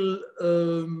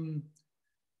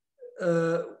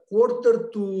quarter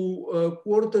to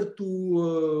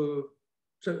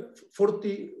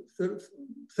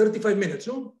 35 minutes,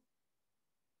 no?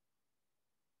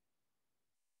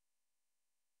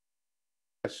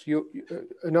 Yes,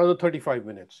 another 35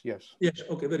 minutes, yes. Yes,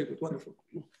 okay, very good, wonderful.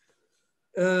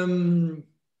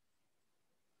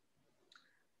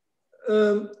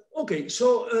 Okay,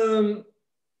 so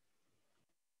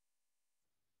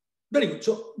very good.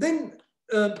 So then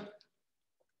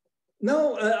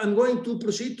now I'm going to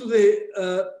proceed to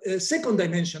the second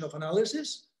dimension of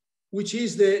analysis, which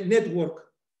is the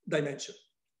network dimension.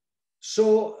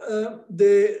 So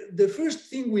the first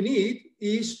thing we need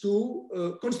is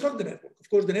to construct the network. Of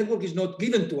course, the network is not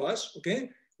given to us, okay?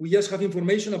 We just have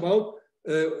information about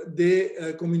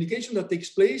the communication that takes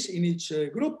place in each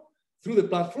group through the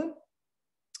platform.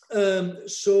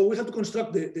 So we have to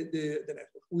construct the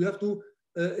network. We have to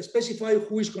specify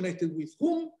who is connected with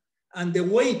whom and the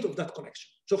weight of that connection.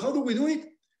 So how do we do it?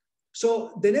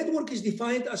 So the network is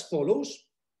defined as follows.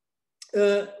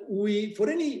 For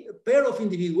any pair of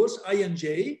individuals, I and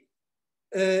J,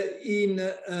 in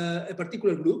a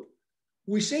particular group,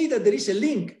 we say that there is a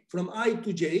link from I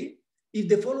to J if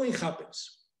the following happens.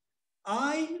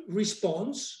 I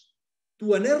responds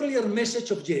to an earlier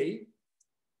message of J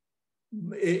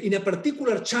in a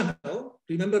particular channel.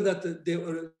 Remember that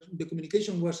the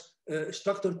communication was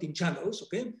structured in channels,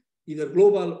 okay? Either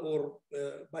global or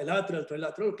bilateral,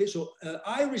 trilateral, okay? So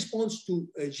I responds to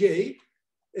J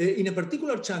in a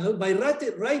particular channel by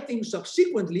writing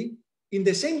subsequently in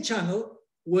the same channel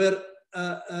where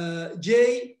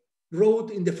J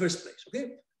wrote in the first place,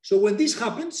 okay? So when this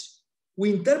happens,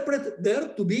 we interpret there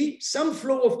to be some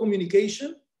flow of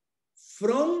communication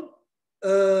from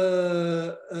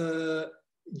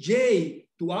J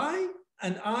to I,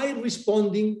 and I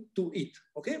responding to it,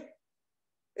 okay?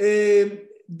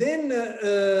 Then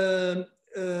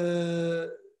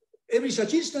every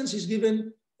such instance is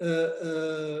given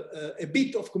a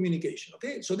bit of communication,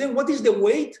 okay? So then what is the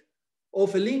weight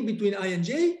of a link between I and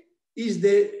J? Is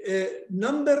the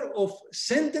number of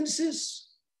sentences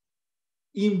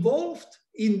involved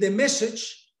in the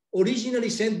message originally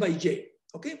sent by J,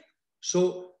 okay?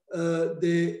 So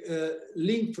the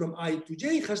link from I to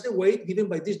J has the weight given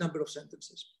by this number of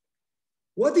sentences.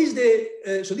 What is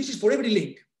the, so this is for every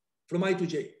link from I to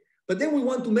J. But then we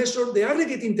want to measure the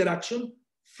aggregate interaction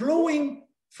flowing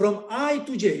from I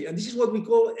to J, and this is what we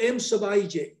call M sub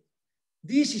ij.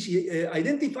 This is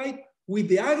identified with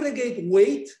the aggregate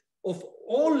weight of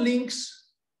all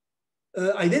links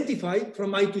identified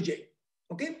from I to J,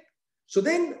 okay? So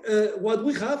then what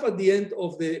we have at the end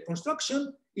of the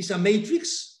construction is a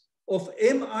matrix of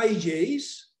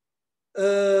MIJs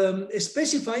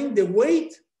specifying the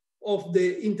weight of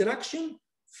the interaction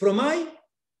from I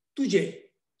to J.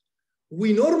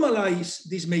 We normalize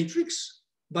this matrix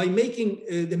by making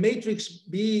the matrix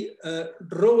be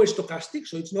row stochastic,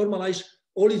 so it's normalized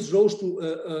all its rows to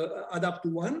add up to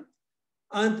 1.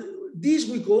 And this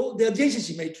we call the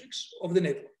adjacency matrix of the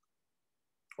network,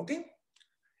 okay?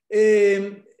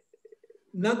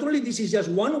 Naturally, this is just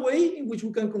one way in which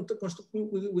we can construct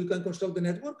the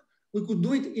network. We could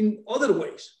do it in other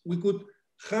ways. We could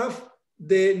have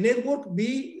the network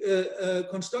be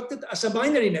constructed as a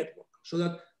binary network so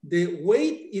that the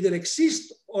weight either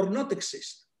exists or not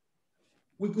exists.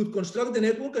 We could construct the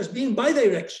network as being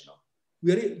bidirectional.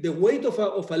 The weight of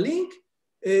a link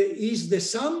is the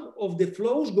sum of the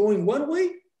flows going one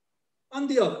way and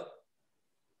the other.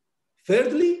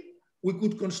 Thirdly, we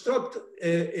could construct,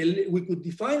 we could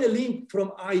define a link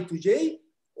from I to J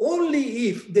only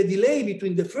if the delay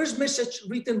between the first message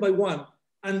written by one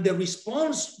and the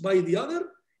response by the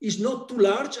other is not too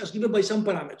large as given by some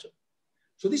parameter.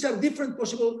 So these are different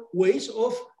possible ways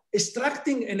of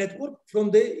extracting a network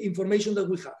from the information that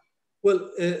we have.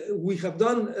 Well, we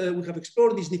have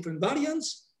explored these different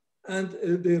variants, and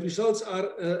the results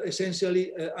are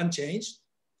essentially unchanged.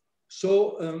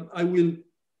 So I will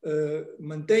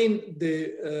maintain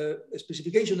the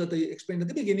specification that I explained at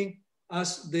the beginning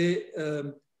as the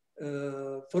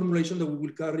formulation that we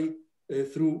will carry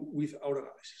through with our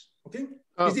analysis. Okay?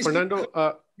 Fernando,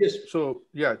 yes. So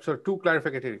yeah, so two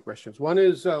clarificatory questions. One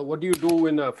is, what do you do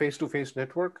in a face-to-face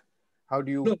network? How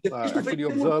do you actually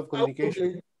observe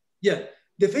communication? Yeah,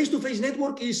 the face-to-face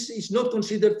network is not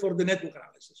considered for the network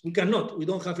analysis. We cannot. We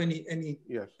don't have any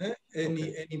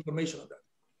information on that.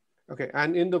 Okay,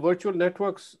 and in the virtual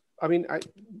networks, I mean,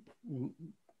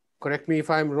 correct me if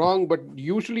I'm wrong, but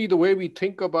usually the way we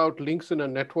think about links in a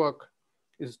network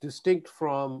is distinct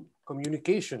from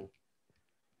communication.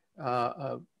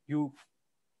 A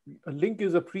link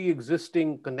is a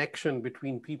pre-existing connection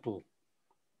between people,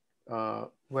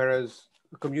 whereas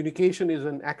communication is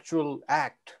an actual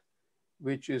act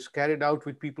which is carried out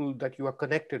with people that you are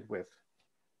connected with.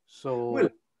 So, well,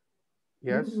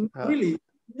 yes? Really?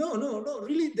 No,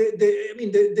 really,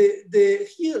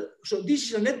 here, so this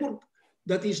is a network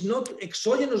that is not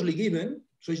exogenously given,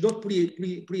 so it's not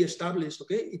pre-established,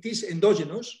 okay? It is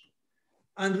endogenous.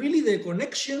 And really the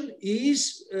connection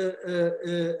is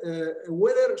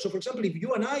whether, so for example, if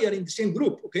you and I are in the same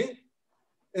group, okay?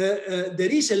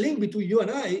 There is a link between you and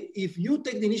I if you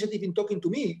take the initiative in talking to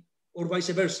me or vice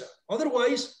versa.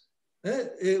 Otherwise,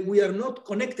 we are not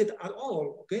connected at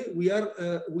all, okay? We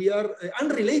are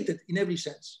unrelated in every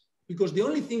sense, because the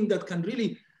only thing that can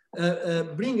really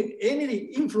bring any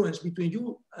influence between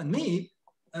you and me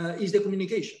is the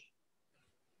communication.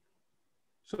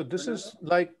 So this is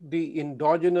like the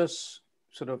endogenous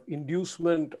sort of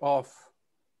inducement of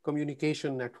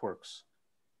communication networks.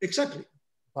 Exactly.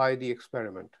 By the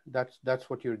experiment. That's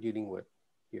what you're dealing with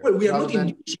here. Well, we are not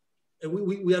inducing.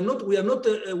 We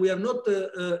are not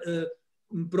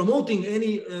promoting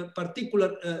any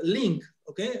particular link,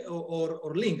 okay,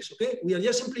 or links, okay. We are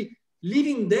just simply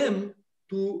leaving them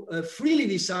to freely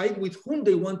decide with whom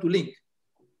they want to link.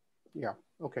 Yeah.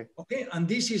 Okay. Okay, and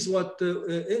this is what.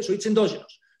 So it's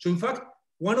endogenous. So in fact,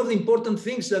 one of the important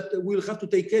things that we'll have to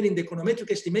take care in the econometric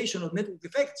estimation of network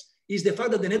effects is the fact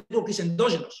that the network is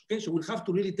endogenous. Okay, so we'll have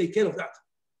to really take care of that.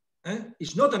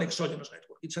 It's not an exogenous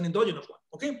network; it's an endogenous one.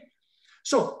 Okay,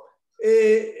 so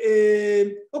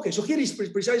okay, so here is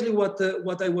precisely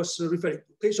what I was referring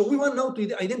to. Okay, so we want now to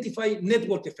identify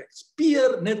network effects,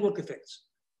 peer network effects,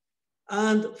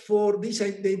 and for this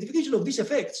the identification of these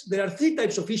effects, there are three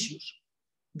types of issues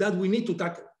that we need to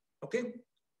tackle. Okay.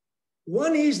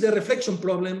 One is the reflection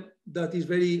problem that is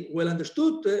very well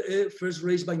understood, first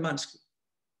raised by Mansky.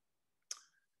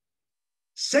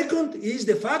 Second is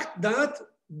the fact that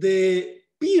the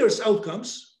peers'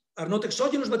 outcomes are not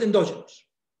exogenous but endogenous.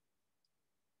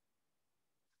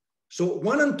 So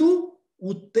 1 and 2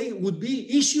 would be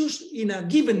issues in a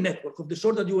given network of the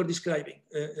sort that you were describing,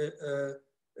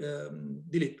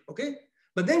 Dilip. Okay,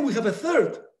 but then we have a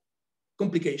third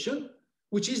complication,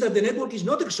 which is that the network is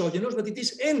not exogenous, but it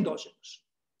is endogenous.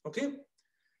 Okay?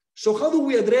 So how do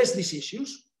we address these issues?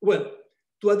 Well,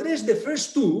 to address the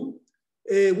first two,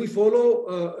 we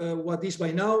follow what is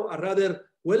by now a rather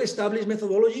well-established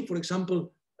methodology, for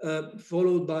example,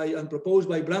 followed by and proposed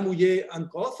by Bramouillet and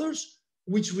co-authors,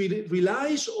 which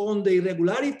relies on the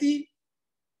irregularity,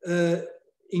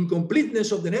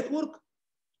 incompleteness of the network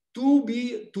to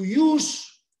use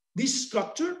this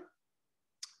structure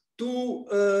to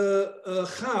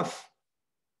have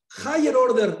higher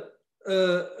order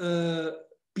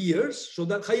peers. So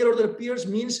that higher order peers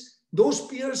means those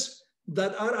peers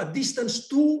that are a distance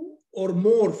 2 or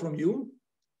more from you,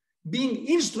 being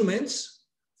instruments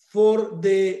for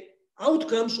the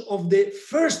outcomes of the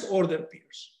first order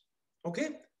peers.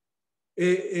 Okay?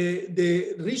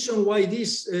 The reason why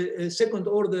these second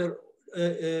order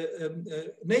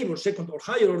neighbors, second or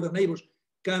higher order neighbors,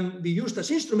 can be used as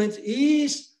instruments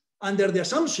is under the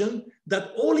assumption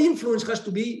that all influence has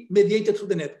to be mediated through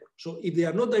the network. So if they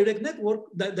are not direct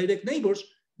neighbors,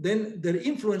 then their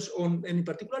influence on any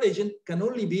particular agent can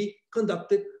only be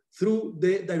conducted through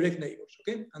the direct neighbors,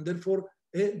 okay? And therefore,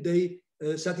 they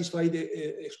satisfy the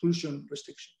exclusion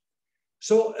restriction.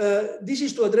 So this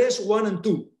is to address 1 and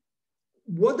 2.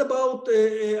 What about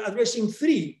addressing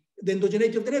 3, the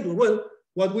endogeneity of the network? Well,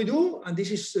 what we do, and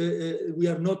this is, we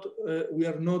are not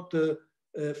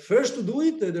first to do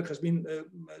it. There has been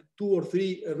 2 or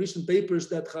 3 recent papers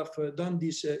that have done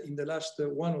this in the last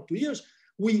 1 or 2 years.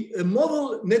 We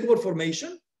model network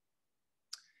formation,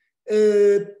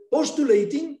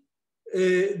 postulating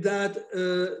that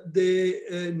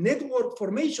the network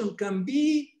formation can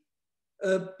be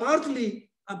partly,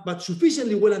 but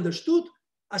sufficiently well understood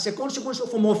as a consequence of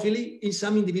homophily in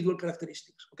some individual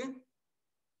characteristics. Okay.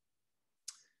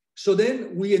 So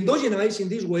then we endogenize in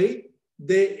this way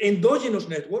the endogenous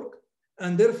network,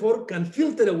 and therefore can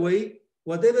filter away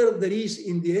whatever there is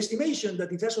in the estimation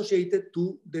that is associated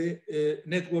to the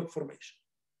network formation.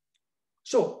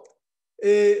 So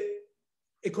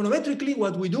econometrically,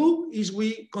 what we do is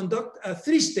we conduct a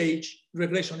 3-stage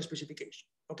regression specification,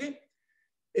 okay?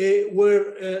 Where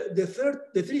the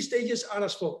 3 stages are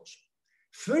as follows.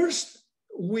 First,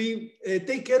 we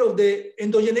take care of the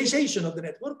endogenization of the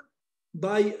network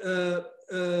by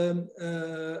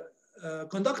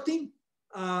conducting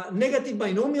a negative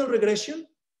binomial regression,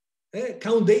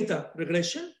 count data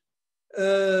regression,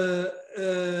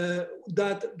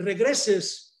 that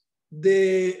regresses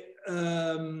the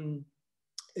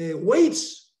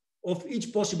weights of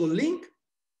each possible link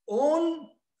on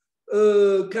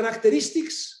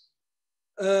characteristics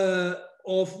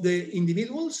of the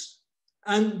individuals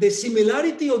and the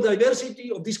similarity or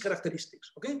diversity of these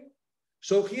characteristics, okay?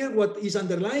 So here what is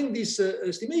underlying this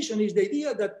estimation is the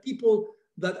idea that people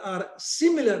that are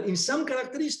similar in some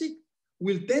characteristic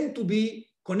will tend to be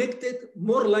connected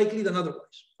more likely than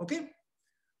otherwise, okay?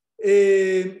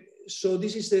 So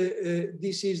this is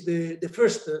the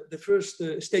first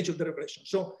stage of the regression.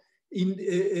 So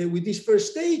with this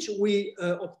first stage, we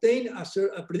obtain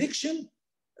a prediction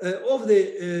of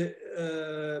the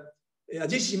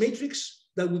adjacency matrix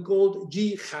that we called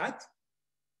G hat,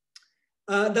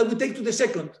 that we take to the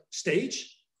second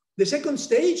stage. The second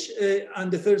stage and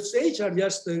the third stage are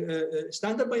just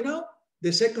standard by now.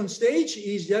 The second stage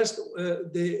is just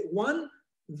the one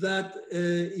that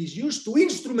is used to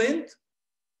instrument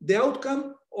the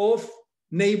outcome of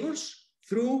neighbors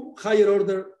through higher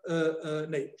order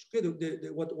neighbors. Okay?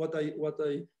 What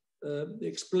I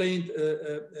explained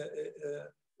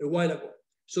a while ago.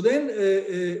 So then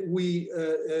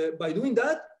by doing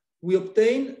that, we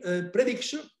obtain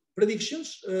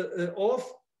predictions of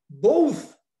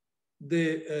both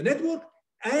the network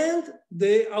and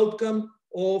the outcome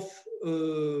of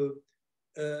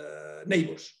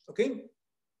neighbors, okay?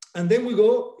 And then we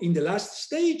go in the last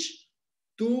stage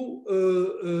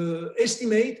to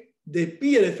estimate the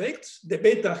peer effects, the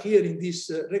beta here in this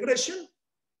regression,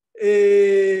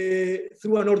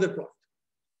 through an order plot.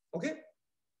 Okay?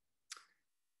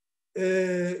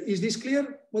 Is this clear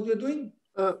what we're doing?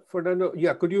 Fernando,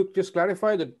 yeah, could you just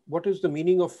clarify that what is the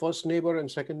meaning of first neighbor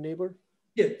and second neighbor?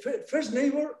 Yeah, first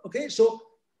neighbor, okay, so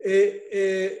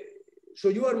so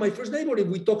you are my first neighbor if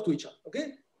we talk to each other,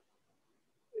 okay?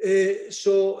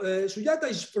 Sujata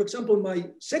is, for example, my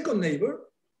second neighbor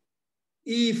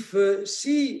if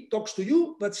she talks to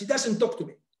you, but she doesn't talk to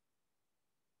me.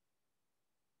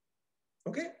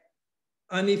 Okay?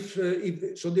 And if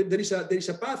so there is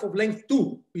a path of length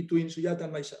 2 between Sujata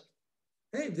and myself.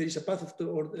 Okay? There is a path of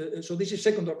so this is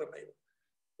second order neighbor.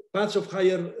 Paths of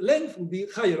higher length would be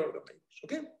higher order neighbors.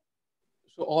 Okay?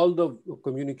 So all the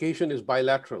communication is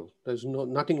bilateral. There's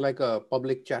nothing like a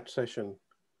public chat session.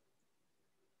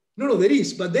 No, there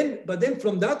is, but then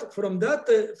from that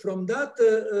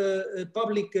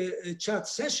public chat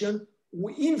session,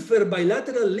 we infer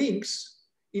bilateral links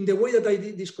in the way that I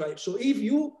described. So if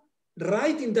you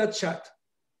write in that chat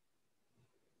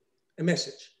a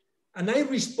message, and I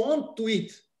respond to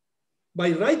it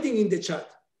by writing in the chat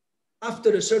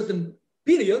after a certain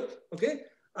period, okay,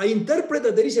 I interpret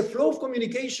that there is a flow of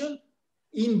communication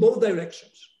in both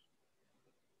directions.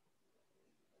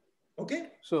 Okay.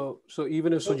 So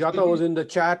even if Sujata was in the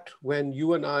chat when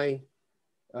you and I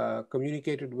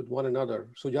communicated with one another,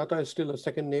 Sujata is still a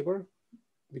second neighbor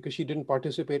because she didn't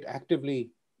participate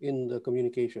actively in the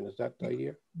communication. Is that the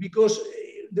idea? Because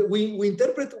we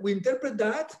interpret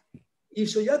that if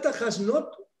Sujata has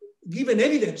not given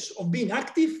evidence of being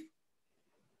active,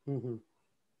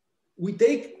 we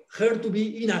take her to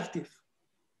be inactive.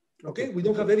 Okay, we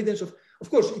don't have evidence of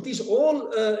course, it is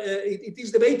all, it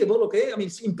is debatable, okay? I mean,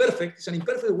 it's imperfect. It's an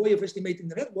imperfect way of estimating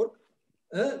the network,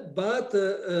 but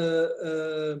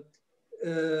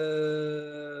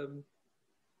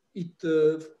it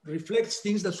reflects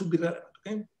things that should be relevant,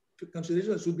 okay?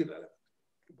 Considerations that should be relevant.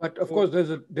 But of course,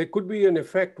 there could be an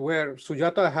effect where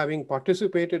Sujata, having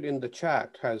participated in the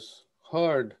chat, has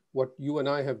heard what you and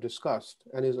I have discussed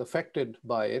and is affected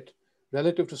by it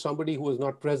relative to somebody who is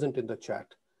not present in the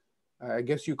chat. I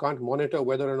guess you can't monitor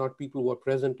whether or not people were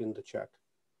present in the chat.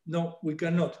 No, we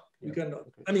cannot. We cannot.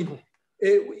 Okay. I mean,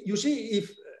 you see,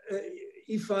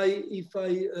 if I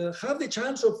have the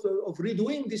chance of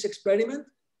redoing this experiment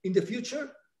in the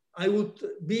future, I would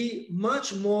be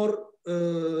much more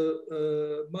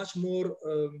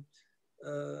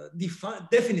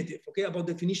definitive, okay, about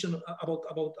definition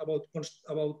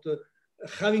about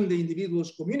having the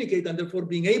individuals communicate and therefore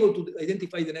being able to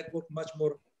identify the network much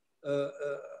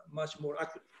more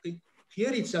accurately. Okay?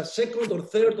 Here it's a second or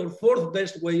third or fourth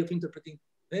best way of interpreting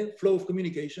the flow of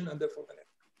communication and therefore the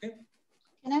network. Okay?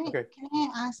 Can I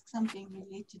ask something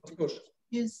related to this?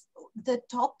 Is the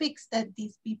topics that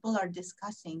these people are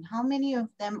discussing, how many of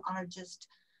them are just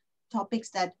topics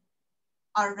that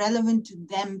are relevant to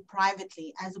them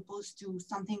privately as opposed to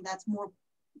something that's more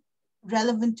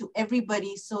relevant to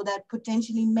everybody so that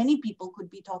potentially many people could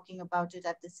be talking about it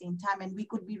at the same time and we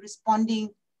could be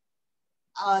responding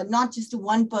not just to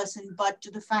one person, but to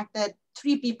the fact that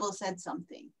 3 people said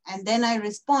something and then I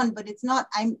respond, but it's not,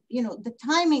 the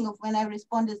timing of when I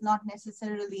respond is not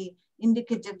necessarily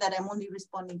indicative that I'm only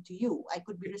responding to you. I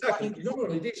could be responding to no,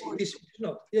 it is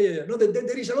not. Yeah. No,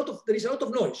 there is a lot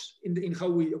of noise in how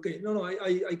we. Okay, no,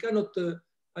 I cannot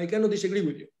disagree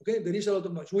with you. Okay, there is a lot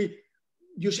of noise.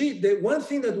 You see, the one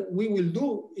thing that we will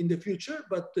do in the future,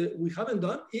 but we haven't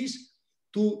done, is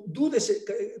to do this.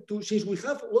 Since we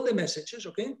have all the messages,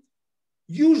 okay,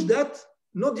 use that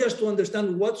not just to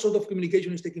understand what sort of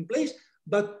communication is taking place,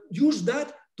 but use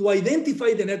that to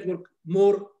identify the network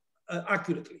more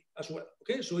accurately as well.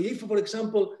 Okay, so if, for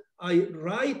example, I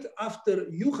write after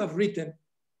you have written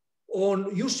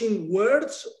on using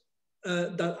words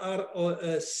that are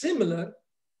similar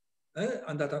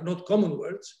and that are not common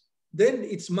words, then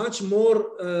it's much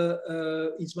more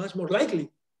likely,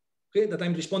 okay, that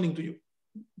I'm responding to you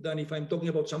than if I'm talking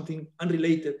about something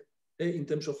unrelated in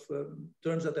terms of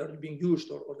terms that are being used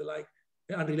or the like,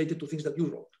 unrelated to things that you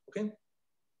wrote. Okay,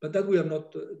 but that we are not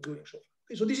doing so far.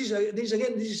 Okay, so this is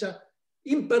an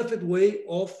imperfect way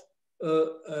of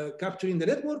capturing the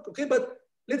network. Okay, but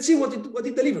let's see what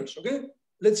it delivers. Okay,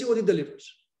 let's see what it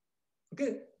delivers.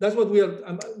 Okay, that's what we are.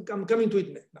 I'm coming to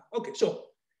it now. Okay,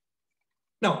 so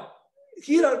now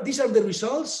these are the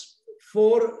results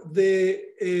for the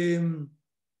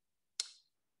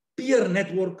peer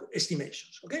network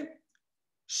estimations. Okay,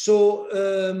 so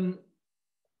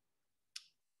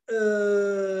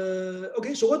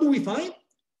okay, so what do we find?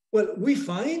 Well, we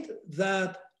find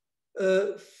that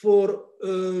for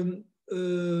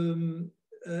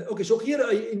okay, so here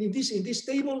in this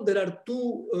table, there are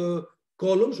two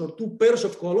columns or two pairs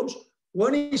of columns.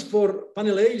 One is for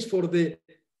panel A is for the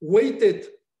weighted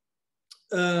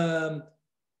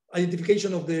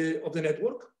identification of the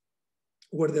network,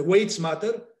 where the weights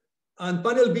matter, and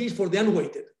panel B is for the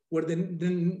unweighted, where the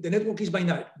network is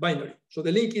binary. So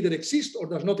the link either exists or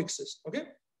does not exist, okay?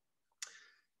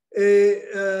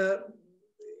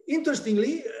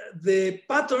 Interestingly, the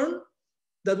pattern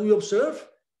that we observe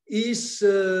is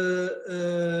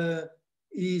the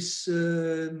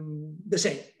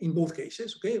same in both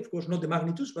cases, okay? Of course, not the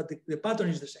magnitudes, but the pattern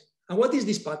is the same. And what is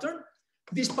this pattern?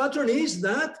 This pattern is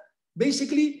that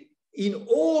basically in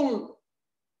all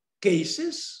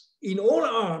cases, in all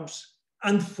arms,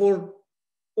 and for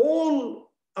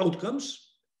all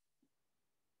outcomes,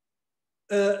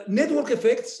 network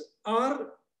effects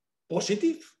are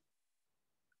positive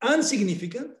and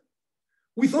significant,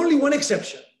 with only one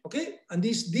exception, okay? And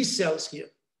these cells here.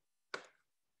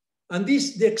 And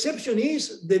the exception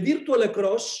is the virtual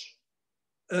across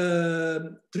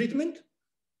treatment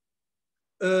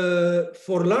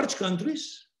for large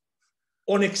countries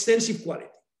on extensive quality.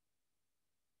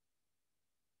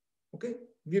 Okay,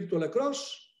 virtual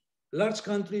across, large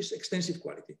countries, extensive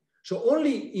quality. So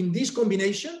only in this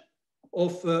combination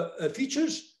of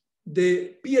features,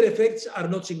 the peer effects are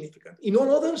not significant. In all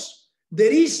others,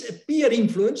 there is a peer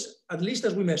influence, at least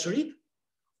as we measure it,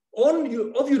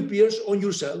 of your peers on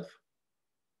yourself.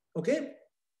 Okay,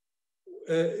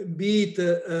 be it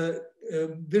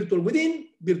virtual within,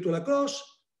 virtual across,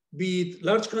 be it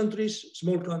large countries,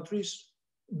 small countries,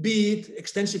 be it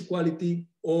extensive quality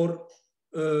or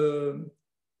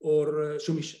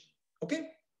submission. Okay.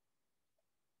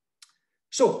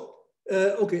 So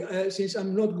since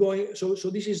I'm not going, so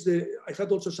this is I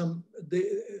had also some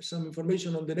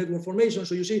information on the network formation.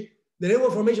 So you see the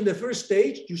network formation, the first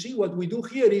stage. You see what we do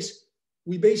here is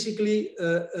we basically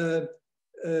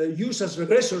use as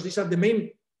regressors. These are the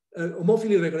main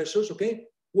homophily regressors. Okay,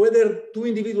 whether two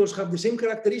individuals have the same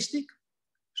characteristic.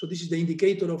 So this is the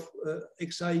indicator of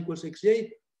xi equals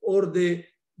xj, or the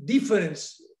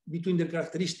difference between the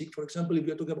characteristic. For example, if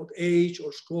we are talking about age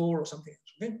or score or something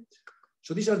else. Okay.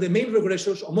 So these are the main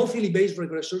regressors, homophily-based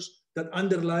regressors that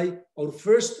underlie our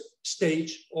first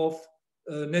stage of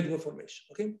network formation,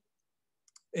 okay?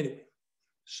 Anyway,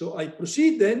 so I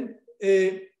proceed then.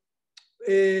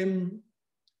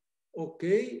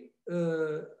 Okay,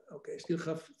 I still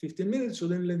have 15 minutes, so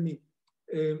then let me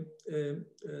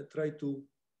try to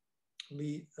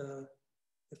be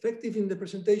effective in the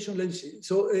presentation. Let's see.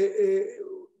 So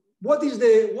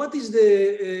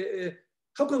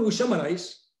how can we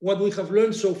summarize what we have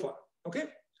learned so far? Okay,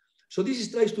 so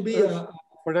this tries to be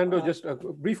Fernando, just a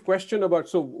brief question about,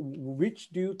 so which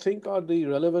do you think are the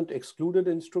relevant excluded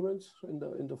instruments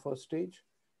in the first stage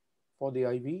for the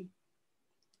IV?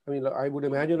 I mean, I would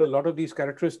imagine a lot of these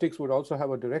characteristics would also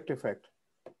have a direct effect.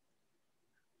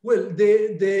 Well,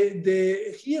 here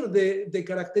the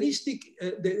characteristic,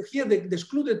 here the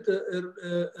excluded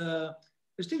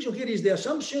restriction here is the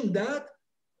assumption that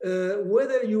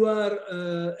whether you are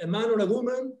a man or a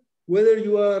woman, whether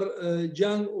you are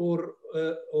young or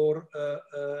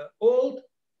old,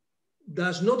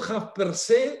 does not have per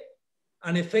se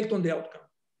an effect on the outcome.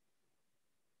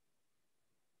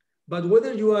 But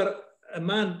whether you are a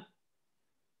man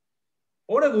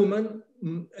or a woman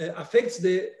affects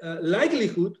the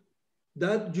likelihood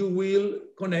that you will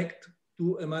connect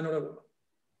to a man or a woman,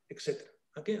 etc.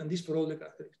 Okay, and this for all the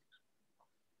characteristics.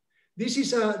 This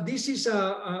is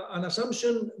an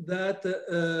assumption that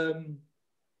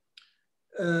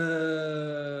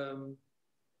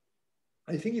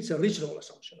I think it's a reasonable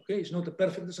assumption. Okay, it's not a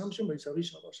perfect assumption, but it's a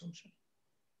reasonable assumption.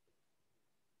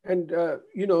 And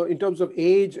you know, in terms of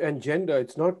age and gender,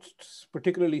 it's not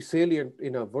particularly salient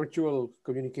in a virtual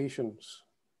communications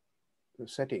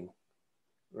setting,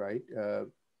 right?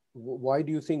 Why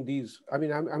do you think these? I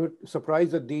mean, I'm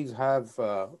surprised that these have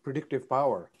predictive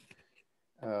power.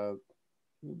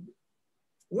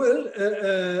 Well,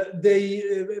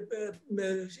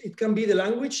 it can be the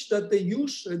language that they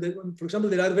use. For example,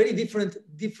 there are very different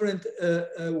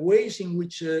ways in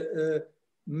which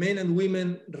men and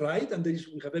women write, and we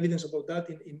have evidence about that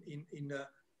in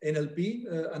NLP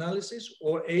analysis,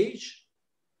 or age.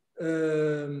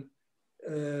 There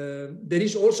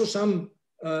is also some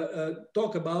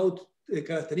talk about the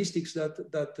characteristics that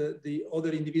the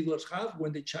other individuals have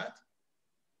when they chat.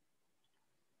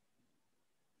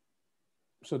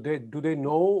 So do they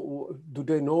know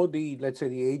the, let's say,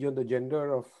 the age and the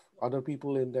gender of other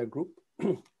people in their group?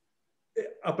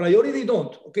 A priori they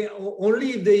don't, okay?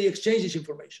 Only if they exchange this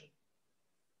information.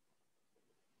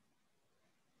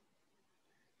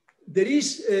 there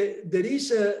is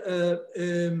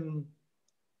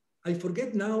I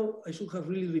forget now, I should have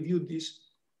really reviewed this.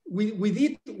 We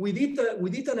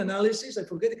did an analysis, I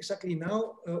forget exactly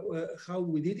now how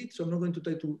we did it, so I'm not going to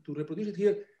try to reproduce it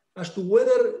here, as to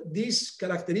whether these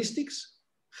characteristics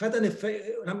had an effect,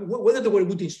 whether they were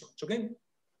good instruments, okay?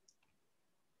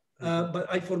 But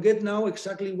I forget now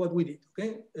exactly what we did,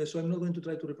 okay? So I'm not going to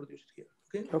try to reproduce it here,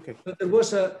 okay? Okay. But there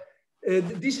was a, I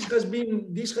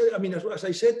mean, as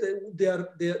I said,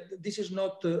 this is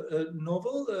not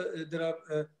novel. There are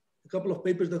a couple of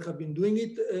papers that have been doing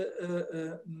it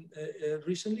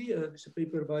recently. There's a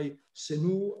paper by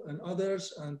Senu and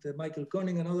others, and Michael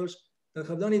Koenig and others that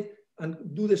have done it and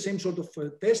do the same sort of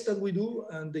test that we do,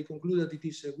 and they conclude that it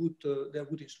is a good. They are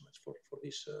good instruments for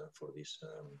this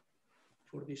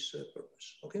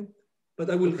purpose. Okay, but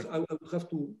I will have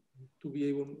to be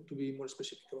able to be more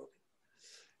specific about it.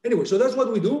 Anyway, so that's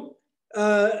what we do.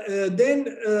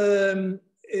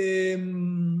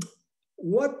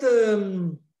 What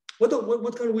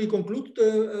can we conclude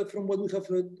from what we have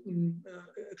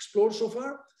explored so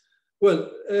far?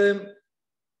 Well,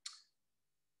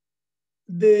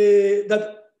 that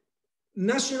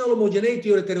national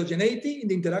homogeneity or heterogeneity in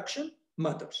the interaction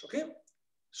matters, okay?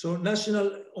 So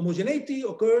national homogeneity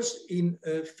occurs in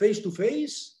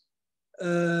face-to-face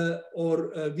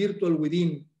or virtual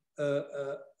within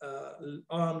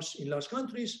arms in large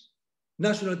countries.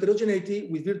 National heterogeneity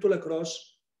with virtual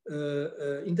across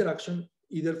interaction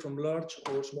either from large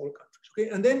or small countries, okay?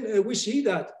 And then we see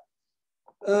that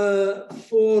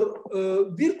for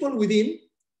virtual within,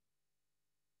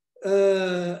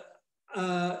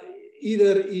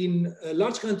 either in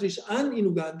large countries and in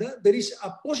Uganda, there is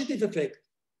a positive effect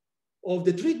of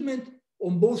the treatment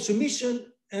on both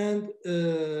submission and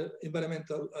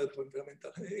environmental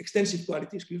extensive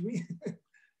quality, excuse me.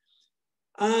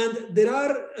 And there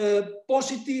are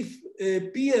positive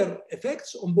peer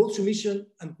effects on both submission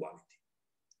and quality.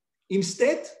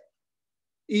 Instead,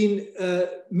 in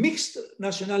mixed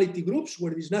nationality groups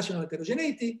where there is national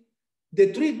heterogeneity,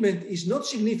 the treatment is not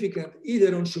significant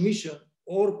either on submission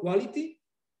or quality.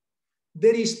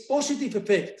 There is positive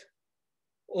effect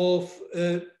of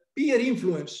peer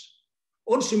influence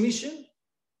on submission,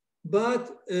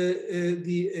 but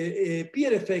the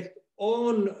peer effect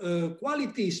on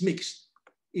quality is mixed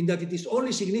in that it is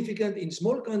only significant in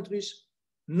small countries,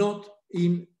 not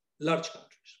in large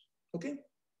countries, okay?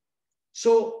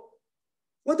 So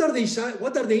what are the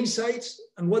insights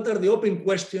and what are the open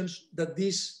questions that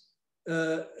this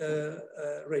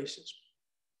raises?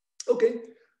 Okay,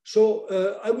 so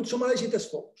I would summarize it as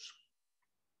follows.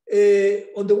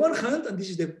 On the one hand, and this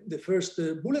is the first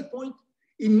bullet point,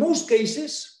 in most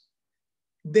cases,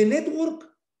 the network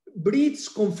breeds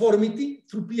conformity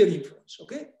through peer influence,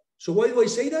 okay? So why do I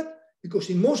say that? Because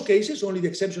in most cases, only the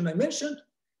exception I mentioned,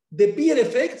 the peer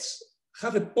effects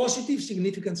have a positive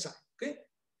significant sign, okay?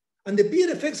 And the peer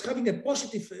effects having a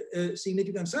positive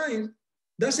significant sign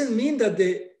doesn't mean that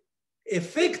the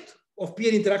effect of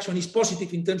peer interaction is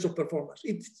positive in terms of performance.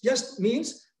 It just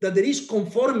means that there is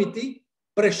conformity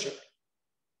pressure,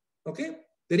 okay?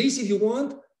 There is, if you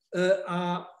want,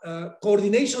 a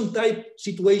coordination type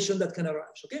situation that can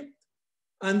arise, okay?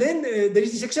 And then there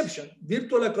is this exception,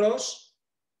 virtual across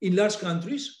in large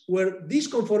countries where this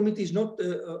conformity is not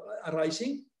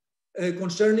arising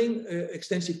concerning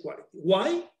extensive quality.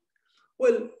 Why?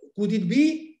 Well, could it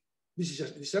be, this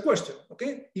is a question,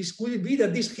 okay? Could it be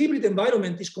that this hybrid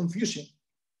environment is confusing?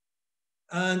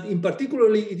 And in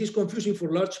particularly, it is confusing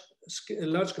for large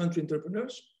country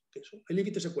entrepreneurs. Okay, so I leave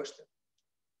it as a question.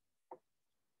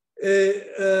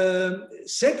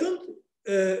 Second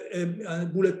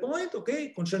bullet point, okay,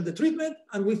 concerns the treatment,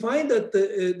 and we find that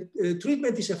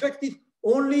treatment is effective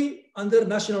only under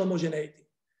national homogeneity.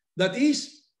 That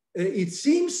is, it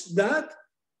seems that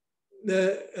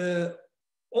the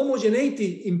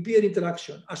homogeneity in peer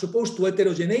interaction, as opposed to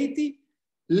heterogeneity,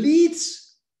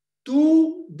 leads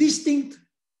to distinct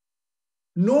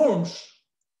norms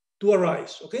to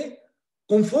arise, okay?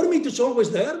 Conformity is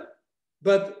always there,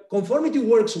 but conformity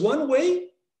works one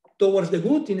way towards the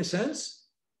good, in a sense,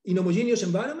 in homogeneous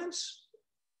environments,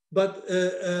 but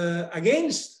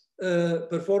against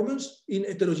performance in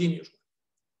heterogeneous.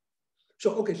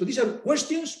 So, okay, so these are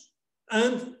questions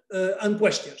and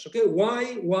questions, okay?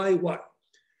 Why?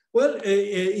 Well,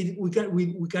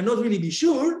 we cannot really be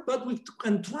sure, but we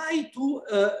can try to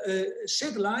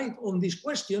shed light on these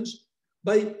questions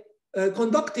by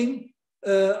conducting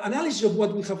analysis of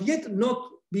what we have yet not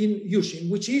been using,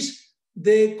 which is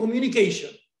the communication,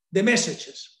 the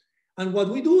messages. And what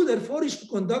we do, therefore, is to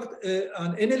conduct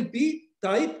an NLP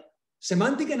type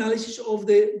semantic analysis of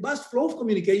the vast flow of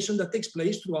communication that takes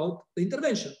place throughout the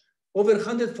intervention. Over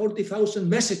 140,000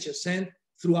 messages sent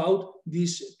throughout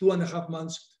these 2.5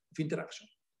 months of interaction.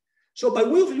 So by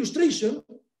way of illustration,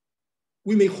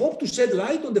 we may hope to shed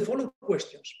light on the following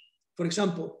questions. For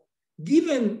example,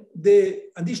 given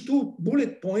and these 2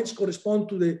 bullet points correspond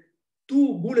to the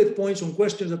 2 bullet points on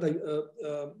questions that I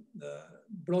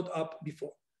brought up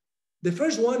before. The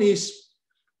first one is,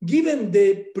 given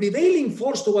the prevailing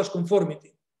force towards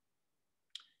conformity,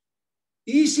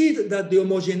 is it that the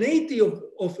homogeneity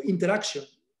of interaction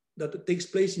that takes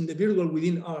place in the virtual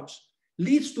within ARMS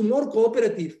leads to more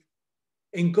cooperative,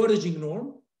 encouraging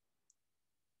norm?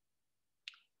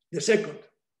 The second,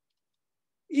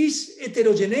 is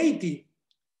heterogeneity,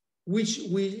 which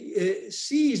we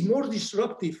see is more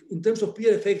disruptive in terms of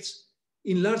peer effects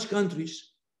in large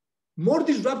countries, more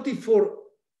disruptive for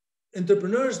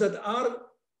entrepreneurs that are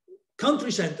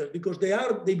country-centered, because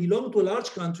they belong to a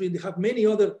large country and they have many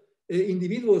other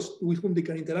individuals with whom they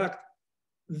can interact,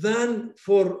 than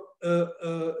for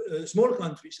small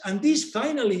countries. And this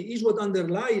finally is what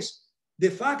underlies the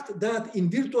fact that in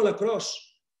virtual across,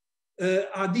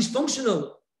 a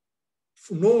dysfunctional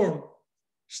norm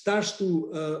starts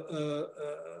to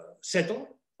settle,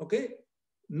 okay?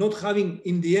 Not having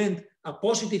in the end a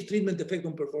positive treatment effect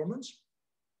on performance.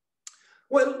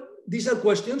 Well, these are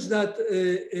questions that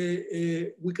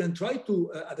we can try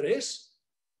to address.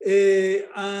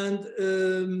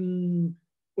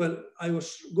 Well, I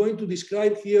was going to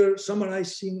describe here,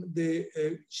 summarizing the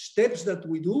steps that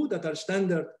we do that are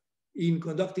standard in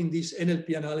conducting this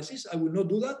NLP analysis. I will not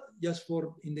do that, just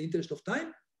in the interest of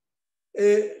time.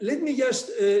 Let me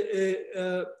just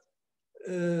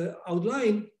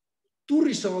outline 2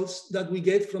 results that we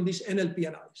get from this NLP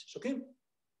analysis, okay?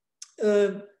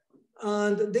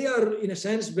 And they are, in a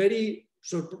sense, very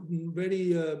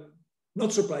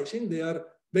not surprising. They are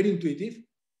very intuitive,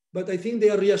 but I think they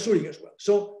are reassuring as well.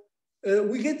 So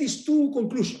we get these 2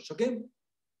 conclusions, okay?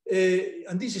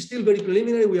 And this is still very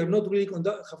preliminary. We are not really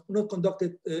have not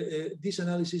conducted this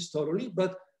analysis thoroughly,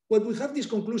 but we have these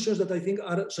conclusions that I think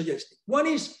are suggestive. One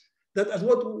is that, as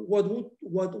what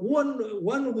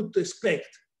one would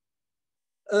expect,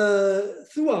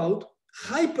 throughout,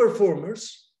 high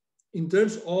performers in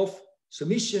terms of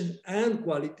submission and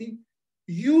quality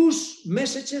use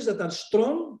messages that are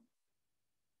strong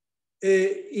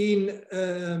in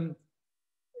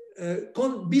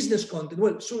business content.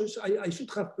 Well, so I should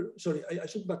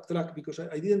backtrack because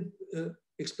I didn't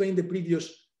explain the previous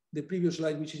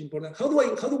slide, which is important. How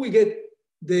do we get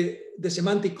the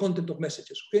semantic content of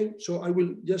messages? Okay, so I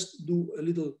will just do a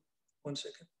little, 1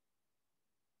 second.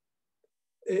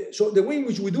 So the way in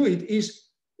which we do it is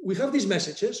we have these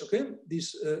messages, okay,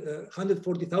 these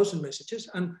 140,000 messages,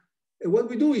 and what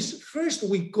we do is first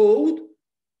we code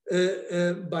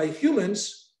by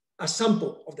humans a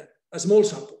sample of them, a small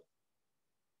sample.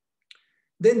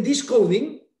 Then this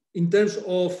coding, in terms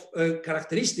of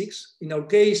characteristics, in our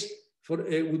case,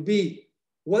 would be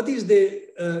what is the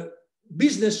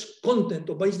business content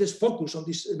or business focus on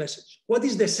this message? What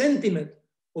is the sentiment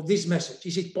of this message?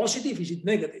 Is it positive? Is it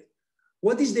negative?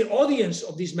 What is the audience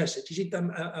of this message? Is it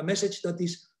a message that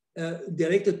is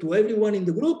directed to everyone in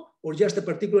the group or just a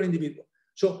particular individual?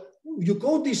 So you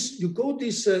code these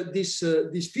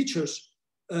features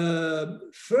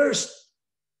first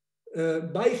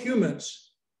by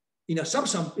humans in a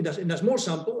subsample, in a small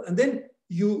sample, and then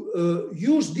you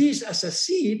use this as a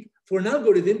seed for an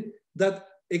algorithm that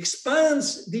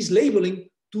expands this labeling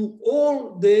to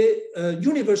all the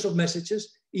universe of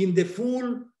messages in the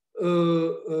full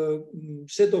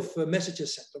set of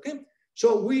messages sent. Okay,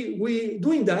 so we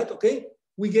doing that. Okay,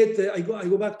 we get. I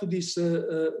go back to this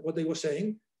what I was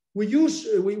saying. We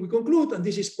conclude, and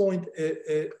this is point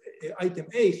item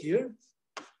A here,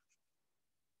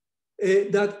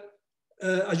 that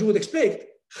as you would expect,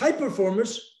 high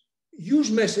performers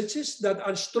use messages that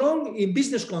are strong in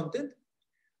business content.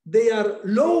 They are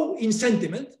low in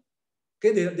sentiment.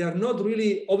 Okay, they are not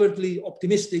really overtly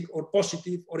optimistic or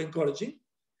positive or encouraging,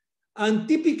 and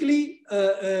typically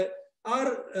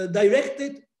are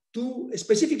directed to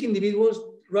specific individuals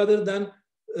rather than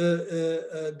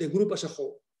the group as a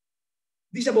whole.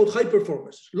 This is about high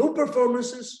performers. Low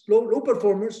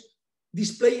performers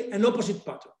display an opposite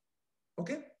pattern.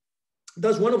 Okay,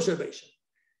 that's one observation.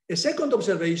 A second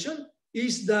observation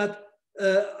is that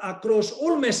across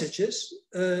all messages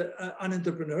and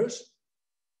entrepreneurs,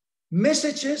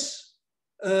 messages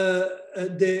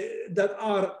that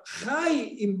are high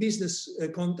in business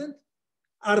content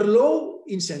are low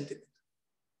in sentiment,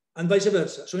 and vice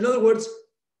versa. So in other words,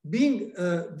 being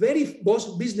very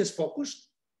business focused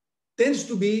tends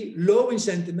to be low in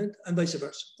sentiment and vice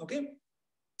versa, okay?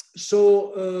 So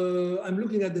I'm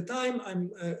looking at the time, I'm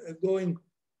going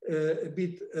a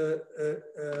bit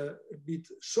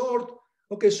short.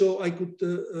 Okay, so I could,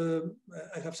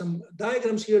 I have some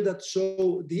diagrams here that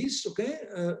show this, okay?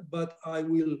 But I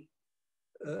will,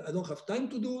 I don't have time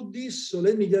to do this. So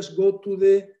let me just go to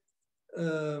the,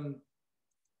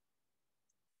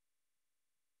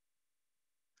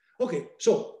 okay,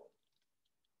 so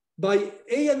by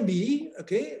A and B,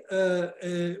 okay,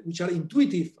 which are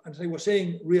intuitive, as I was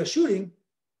saying, reassuring,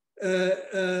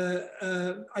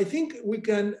 I think we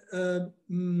can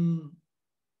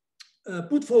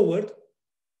put forward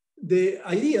the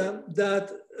idea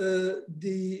that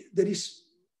there is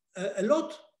a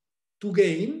lot to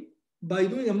gain by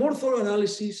doing a more thorough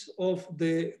analysis of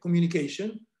the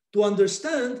communication to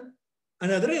understand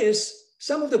and address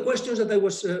some of the questions that I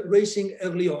was raising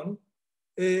early on.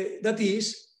 That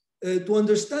is, to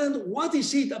understand what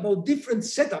is it about different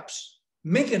setups,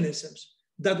 mechanisms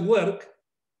that work,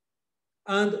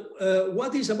 and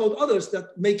what is about others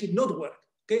that make it not work,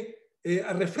 okay?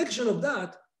 A reflection of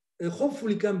that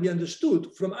hopefully can be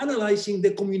understood from analyzing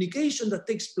the communication that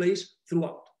takes place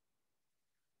throughout.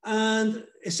 And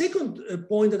a second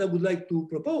point that I would like to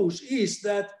propose is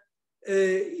that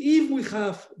if we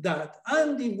have that,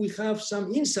 and if we have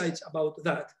some insights about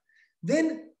that,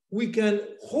 then we can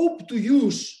hope to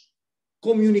use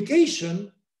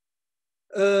communication,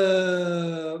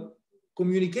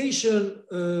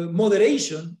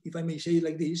 moderation, if I may say it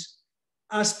like this,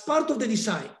 as part of the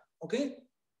design, okay?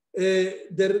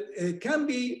 There can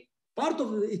be part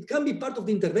of, it can be part of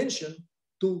the intervention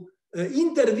to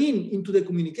intervene into the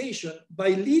communication by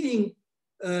leading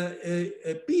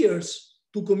peers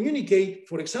to communicate,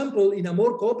 for example, in a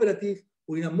more cooperative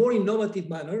or in a more innovative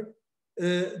manner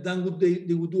than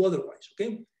they would do otherwise,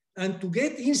 okay? And to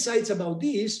get insights about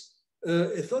this,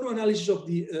 a thorough analysis of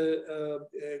the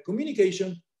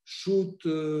communication should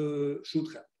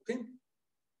help, okay?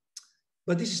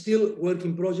 But this is still work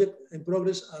in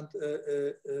progress, and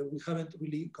we haven't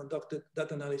really conducted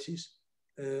that analysis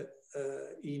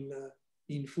in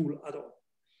full at all.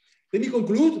 Let me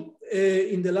conclude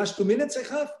in the last 2 minutes I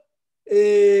have.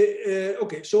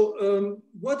 Okay, so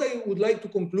what I would like to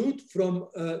conclude from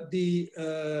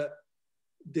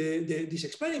this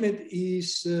experiment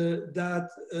is that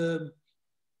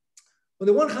on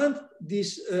the one hand,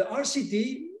 this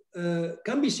RCT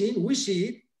can be seen, we see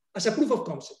it as a proof of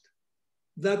concept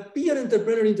that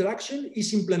peer-entrepreneur interaction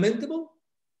is implementable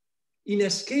in a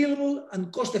scalable and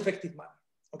cost-effective manner,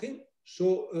 okay?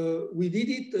 So we did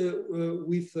it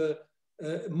with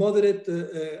at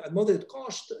moderate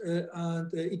cost,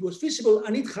 and it was feasible,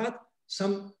 and it had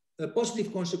some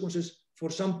positive consequences for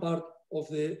some part of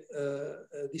the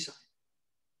design.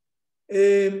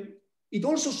 It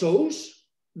also shows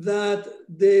that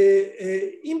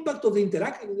the impact of the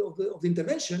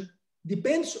intervention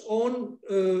depends on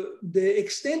the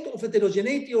extent of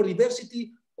heterogeneity or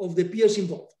diversity of the peers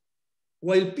involved.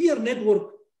 While peer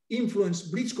network influence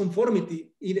breeds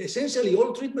conformity in essentially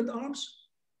all treatment arms,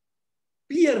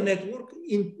 peer network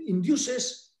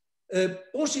induces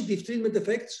positive treatment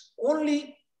effects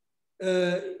only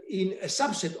in a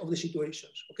subset of the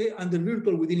situations, okay, under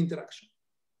virtual within interaction.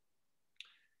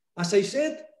 As I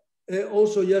said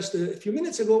also just a few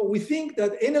minutes ago, we think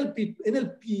that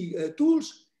NLP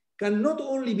tools can not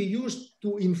only be used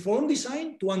to inform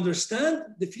design, to understand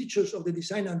the features of the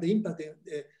design and the impact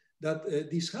that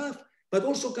these have, but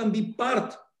also can be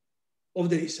part of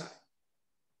the design.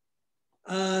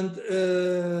 And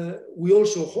we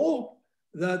also hope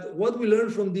that what we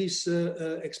learn from this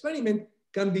experiment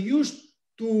can be used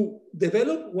to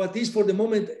develop what is for the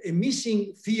moment a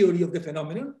missing theory of the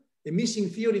phenomenon, a missing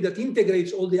theory that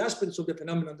integrates all the aspects of the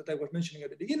phenomenon that I was mentioning at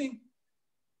the beginning.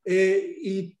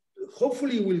 It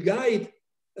hopefully will guide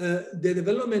the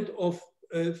development of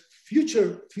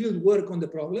future field work on the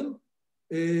problem.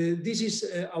 This is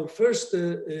our first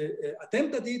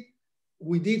attempt at it.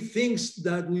 We did things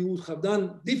that we would have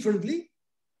done differently.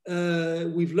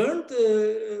 We've learned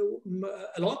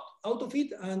a lot out of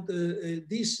it, and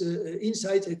these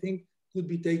insights, I think, could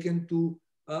be taken to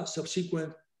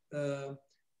subsequent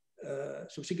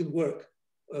work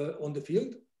on the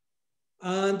field.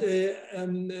 And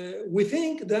we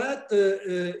think that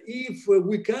if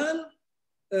we can,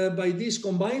 by this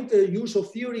combined use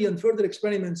of theory and further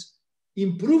experiments,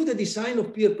 improve the design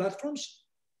of peer platforms,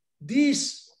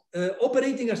 these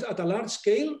operating at a large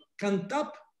scale can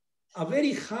tap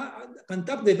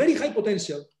the very high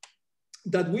potential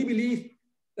that we believe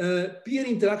peer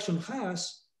interaction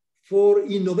has for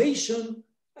innovation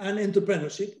and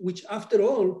entrepreneurship, which after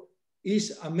all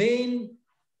is a main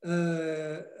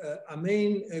a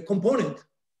main component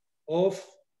of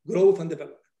growth and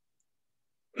development.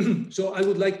 So I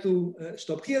would like to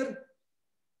stop here.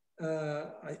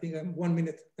 I think I'm 1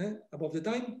 minute above the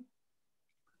time.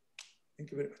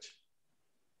 Thank you very much.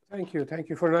 Thank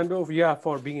you, Fernando. Yeah,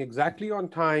 for being exactly on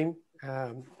time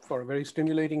for a very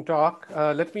stimulating talk.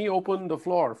 Let me open the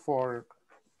floor for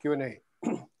Q&A.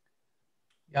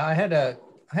 Yeah, I had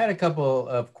a couple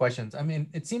of questions. I mean,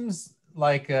 it seems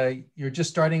like you're just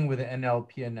starting with an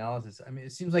NLP analysis. I mean,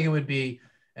 it seems like it would be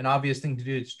an obvious thing to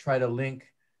do to try to link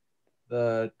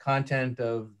the content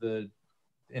of the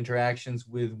interactions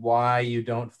with why you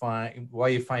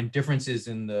find differences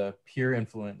in the peer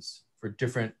influence for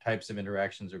different types of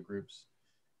interactions or groups.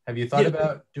 Have you thought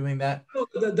about doing that? No,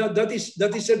 that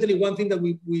is certainly one thing that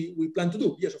we plan to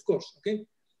do. Yes, of course. Okay,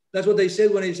 that's what I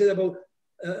said when I said about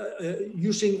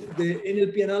using the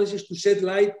NLP analysis to shed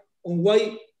light on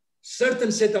why certain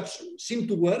setups seem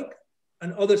to work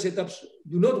and other setups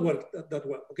do not work that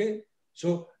well. Okay,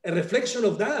 so a reflection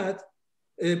of that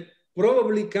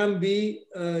probably can be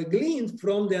gleaned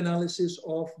from the analysis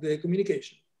of the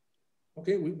communication.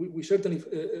 Okay, we certainly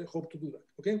hope to do that.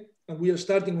 Okay, and we are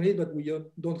starting on it, but we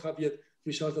don't have yet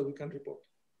results that we can report.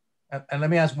 And let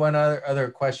me ask one other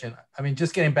question. I mean,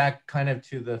 just getting back kind of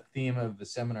to the theme of the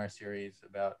seminar series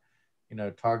about, you know,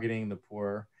 targeting the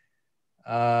poor.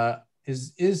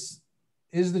 Is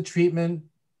the treatment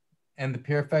and the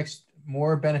peer effects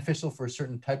more beneficial for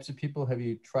certain types of people? Have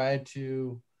you tried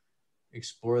to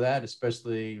explore that,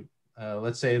 especially,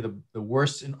 let's say the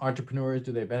worst entrepreneurs,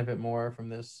 do they benefit more from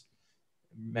this,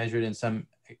 measured in some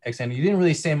extent? You didn't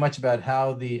really say much about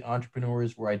how the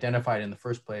entrepreneurs were identified in the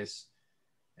first place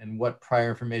and what prior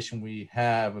information we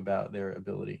have about their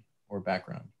ability or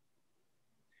background.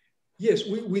 Yes,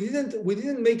 we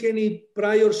didn't make any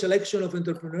prior selection of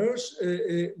entrepreneurs.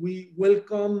 We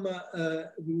welcomed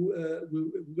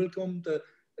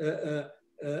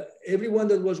everyone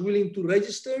that was willing to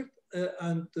register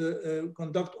and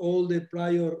conduct all the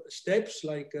prior steps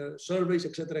like surveys,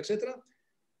 etc., etc.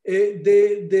 The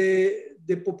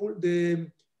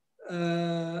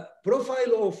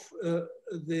profile of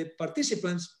the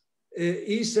participants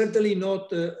is certainly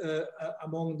not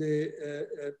among the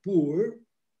poor,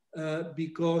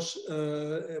 because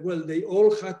well, they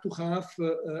all had to have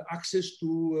access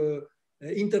to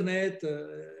internet,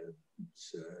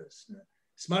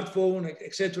 smartphone,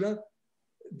 etc.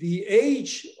 The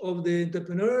age of the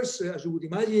entrepreneurs, as you would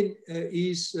imagine,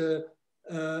 is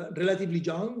relatively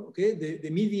young. Okay, the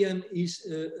median is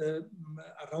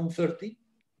around 30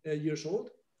 years old.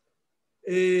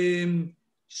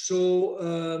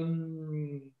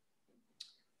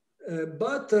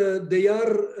 But they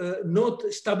are not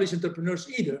established entrepreneurs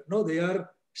either. No, they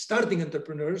are starting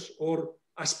entrepreneurs or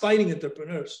aspiring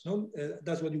entrepreneurs. No,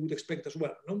 that's what you would expect as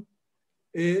well. No,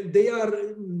 they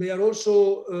are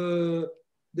also.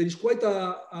 There is quite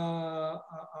a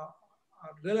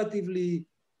relatively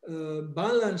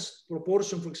balanced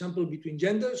proportion, for example, between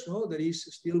genders. No, there is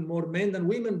still more men than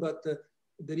women, but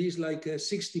there is like a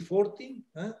 60-40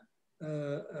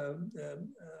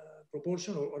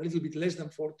 proportion, or a little bit less than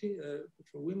 40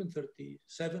 for women,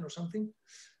 37 or something.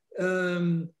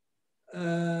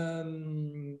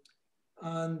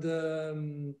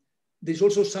 There's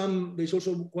also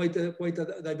quite a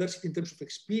diversity in terms of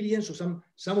experience. So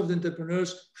some of the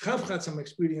entrepreneurs have had some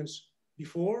experience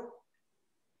before.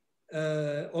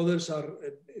 Others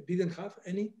didn't have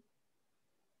any,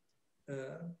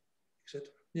 etc.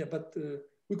 Yeah, but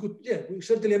we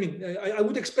certainly. I mean, I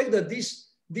would expect that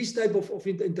this type of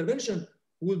intervention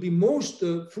will be most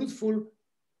fruitful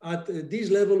at this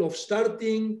level of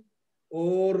starting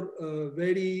or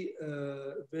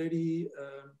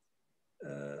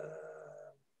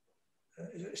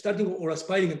starting or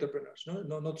aspiring entrepreneurs.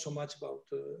 No, not so much about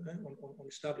on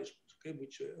established ones, okay,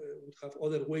 which would have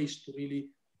other ways to really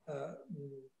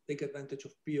take advantage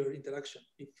of peer interaction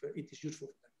if it is useful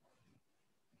for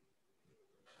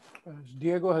them.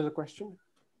 Diego has a question.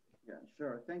 Yeah,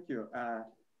 sure. Thank you.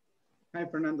 Hi,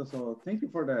 Fernando. So thank you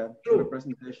for the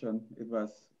presentation. It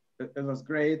was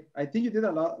great. I think you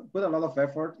put a lot of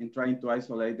effort in trying to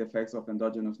isolate the effects of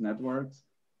endogenous networks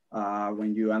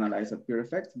when you analyze peer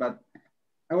effects. But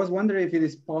I was wondering if it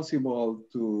is possible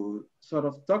to sort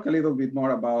of talk a little bit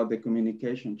more about the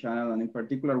communication channel, and in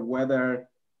particular, whether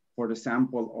for the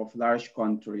sample of large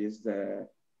countries, there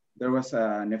was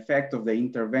an effect of the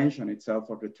intervention itself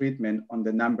or the treatment on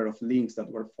the number of links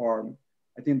that were formed.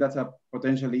 I think that's a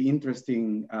potentially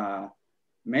interesting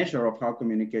measure of how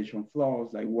communication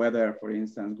flows, like whether, for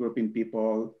instance, grouping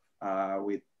people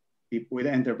with people with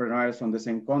entrepreneurs from the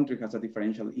same country has a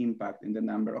differential impact in the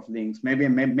number of links. Maybe I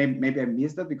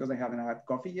missed that because I haven't had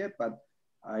coffee yet, but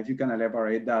if you can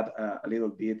elaborate that a little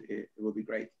bit, it would be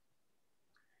great.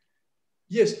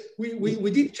 Yes, we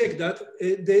did check that.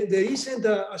 There isn't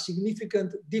a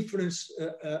significant difference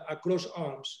across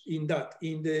arms in that,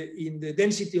 in the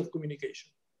density of communication.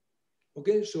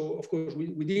 Okay, so of course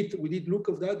we did look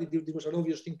at that. It was an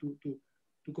obvious thing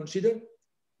to consider,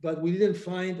 but we didn't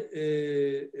find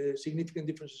significant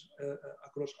differences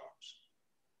across arms.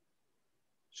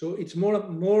 So it's more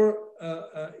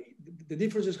the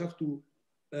differences have to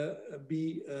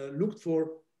be looked for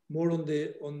more on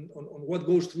what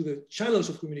goes through the channels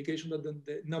of communication rather than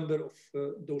the number of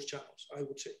those channels, I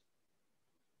would say.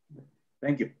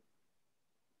 Thank you.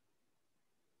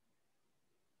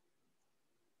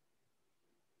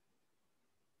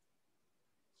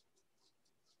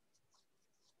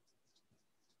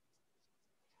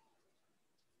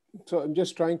 So I'm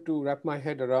just trying to wrap my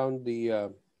head around the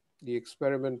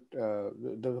experiment,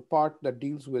 the part that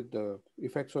deals with the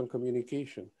effects on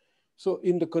communication. So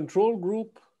in the control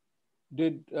group,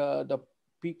 did the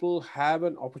people have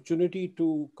an opportunity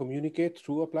to communicate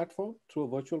through a platform, through a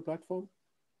virtual platform?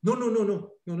 No.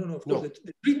 Of course,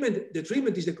 the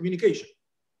treatment is the communication.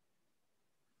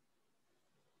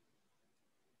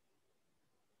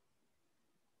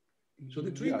 So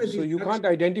the treatment. Yeah, so you can't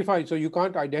identify. So you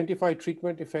can't identify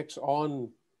treatment effects on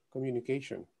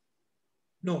communication.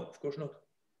 No, of course not.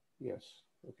 Yes.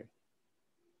 Okay.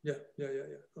 Yeah.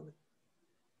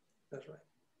 That's right.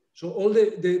 So all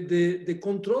the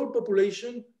control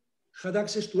population had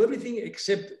access to everything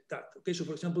except that. Okay. So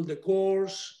for example, the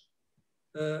course,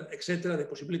 etc., the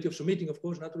possibility of submitting, of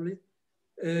course, naturally,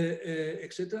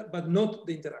 etc., but not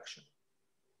the interaction.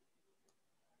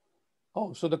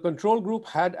 Oh, so the control group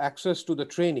had access to the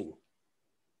training.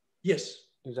 Yes.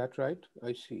 Is that right?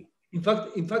 I see. In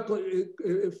fact,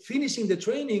 finishing the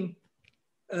training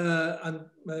and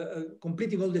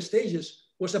completing all the stages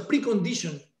was a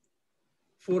precondition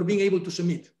for being able to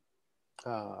submit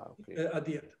at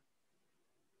the end.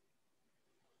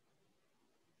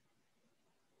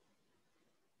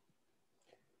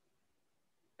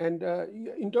 And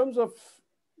in terms of,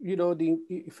 the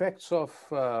effects of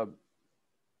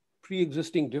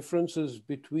pre-existing differences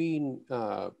between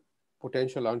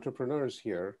potential entrepreneurs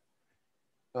here,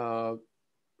 do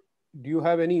you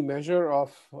have any measure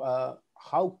of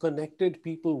how connected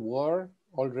people were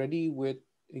already with,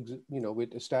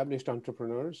 with established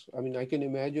entrepreneurs? I mean, I can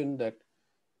imagine that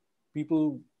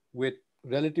people with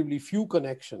relatively few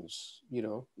connections,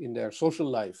 in their social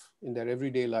life, in their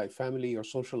everyday life, family or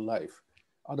social life,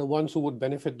 are the ones who would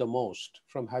benefit the most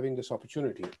from having this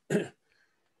opportunity.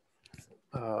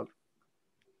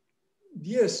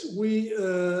 Yes, we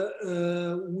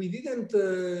didn't.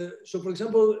 So, for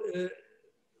example,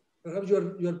 perhaps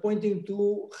you are pointing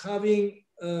to having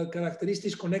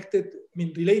characteristics connected,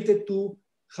 related to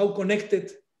how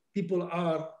connected people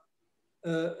are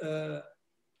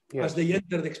as they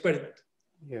enter the experiment.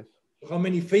 Yes. How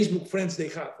many Facebook friends they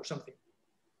have, or something,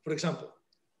 for example.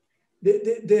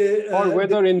 Or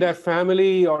whether in their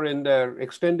family or in their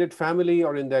extended family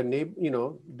or in their neighbor,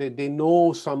 they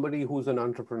know somebody who's an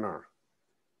entrepreneur.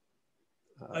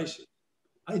 I see.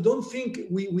 I don't think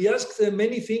we asked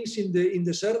many things in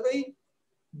the survey,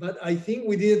 but I think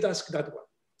we didn't ask that one.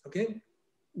 Okay,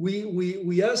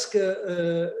 we asked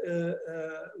for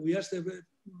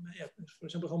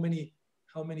example, how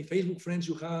many Facebook friends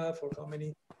you have, or how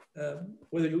many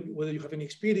whether you have any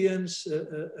experience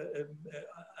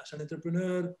as an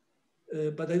entrepreneur,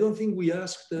 but I don't think we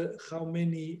asked how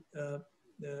many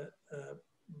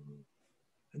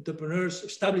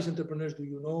established entrepreneurs do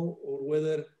you know, or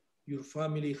whether your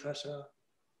family has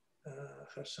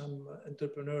some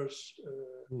entrepreneurs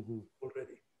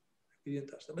already. We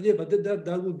didn't ask them. But yeah, but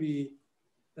that would be.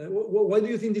 Why do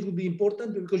you think it would be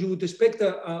important? Because you would expect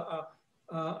that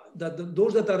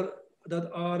those that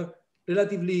are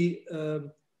relatively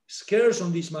scarce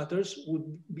on these matters would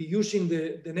be using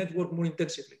the network more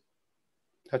intensively.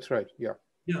 That's right. Yeah.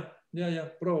 Yeah.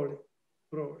 Probably.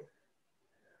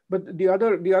 But the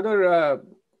other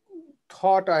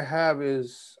thought I have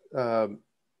is,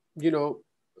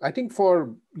 I think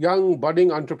for young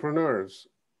budding entrepreneurs,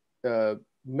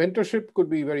 mentorship could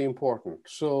be very important.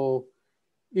 So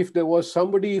if there was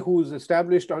somebody who's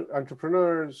established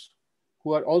entrepreneurs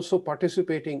who are also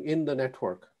participating in the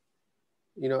network,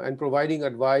 and providing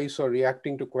advice or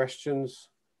reacting to questions,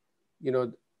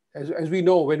 as we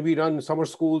know, when we run summer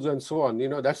schools and so on,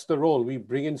 that's the role. We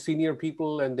bring in senior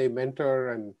people and they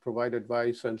mentor and provide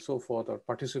advice and so forth, or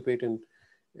participate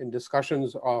in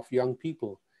discussions of young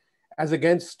people. as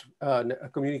against a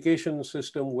communication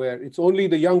system where it's only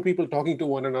the young people talking to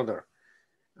one another.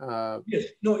 Yes,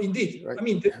 no, indeed. Right. I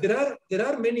mean, there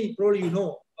are many, probably you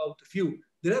know about a few,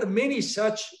 there are many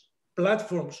such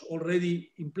platforms already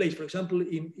in place. For example,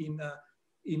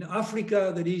 in Africa,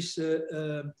 there is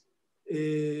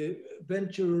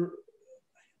venture,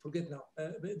 I forget now.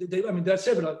 I mean, there are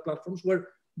several platforms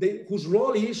whose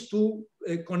role is to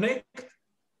connect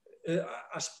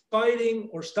aspiring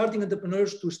or starting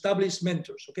entrepreneurs to establish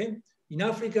mentors, okay, in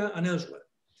Africa and elsewhere.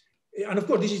 And of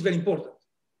course, this is very important.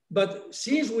 But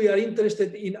since we are interested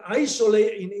in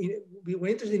we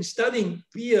were interested in studying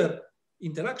peer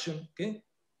interaction, okay,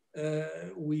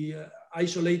 we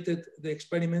isolated the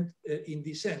experiment in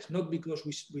this sense, not because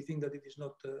we think that it is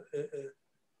not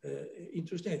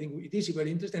interesting. I think it is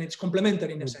very interesting. It's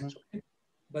complementary in a sense, okay?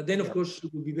 But then, of course,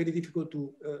 it would be very difficult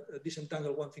to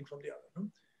disentangle one thing from the other. No?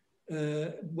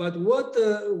 But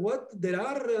what there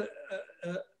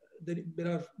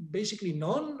are basically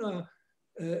none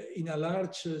in a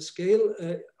large scale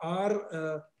are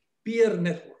peer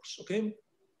networks, okay,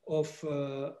 of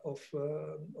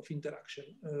interaction,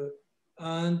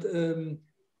 and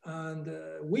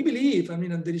we believe, I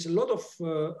mean, and there is a lot of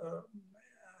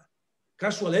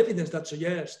casual evidence that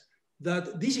suggests that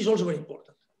this is also very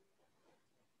important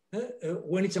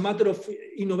when it's a matter of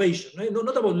innovation, right?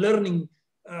 Not about learning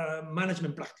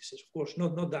management practices, of course,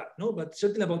 not that, no, but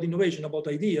certainly about innovation, about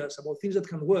ideas, about things that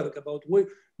can work, about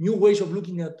new ways of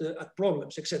looking at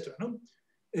problems, etc. No?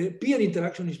 Peer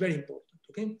interaction is very important,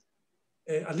 okay?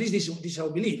 At least this is our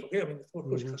belief, okay? I mean, of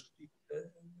course, it has to be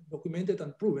documented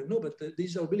and proven, no, but this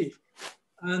is our belief.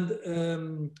 And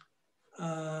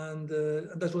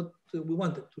that's what we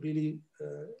wanted, to really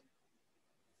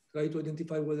try to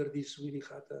identify whether this really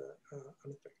had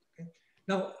an effect, okay?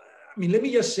 Now, I mean, let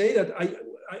me just say that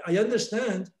I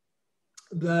understand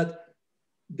that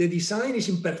the design is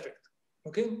imperfect,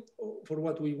 okay, for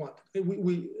what we want. Okay?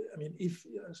 I mean, if,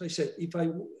 as I said, if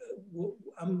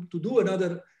I'm to do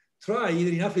another try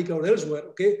either in Africa or elsewhere,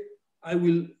 okay, I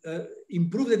will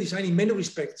improve the design in many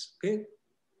respects, okay?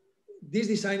 This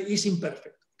design is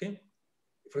imperfect, okay?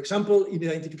 For example, in the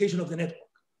identification of the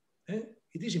network, okay?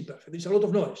 It is imperfect. There's a lot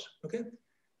of noise, okay?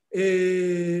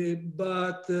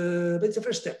 But it's a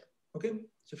first step, okay?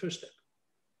 It's a first step.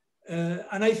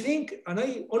 And I think, and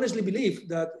I honestly believe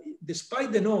that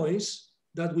despite the noise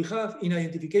that we have in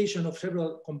identification of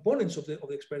several components of the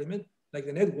experiment, like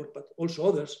the network, but also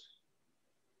others,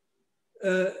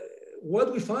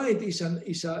 what we find is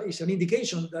an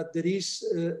indication that there is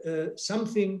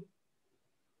something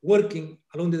working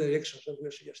along the directions that we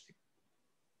are suggesting.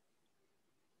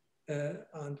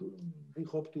 And we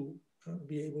hope to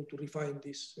be able to refine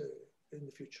this in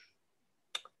the future.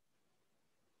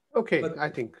 Okay, but, I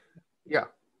think, yeah.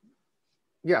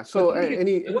 Yeah, so I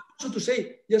want also to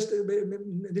say, just,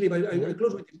 Dilip, I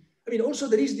close with it. I mean, also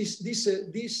there is this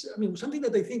I mean, something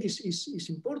that I think is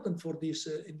important for this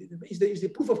is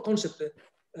the proof of concept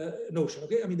notion,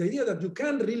 okay? I mean, the idea that you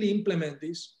can really implement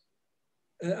this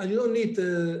and you don't need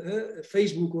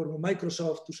Facebook or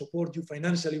Microsoft to support you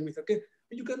financially with, okay?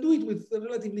 You can do it with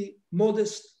relatively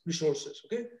modest resources,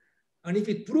 okay? And if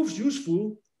it proves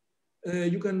useful,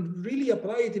 you can really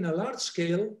apply it in a large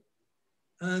scale.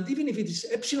 And even if it is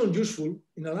epsilon useful,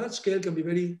 in a large scale can be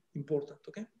very important,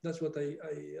 okay? That's what I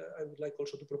would like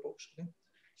also to propose, okay?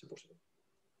 Is it possible?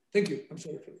 Thank you, I'm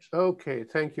sorry for this. Okay,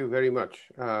 thank you very much.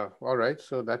 All right,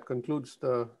 so that concludes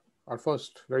our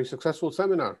first very successful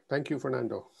seminar. Thank you,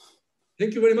 Fernando.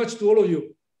 Thank you very much to all of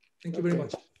you. Thank you very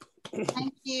much.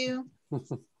 Thank you.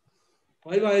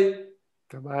 Bye-bye.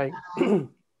 Bye-bye.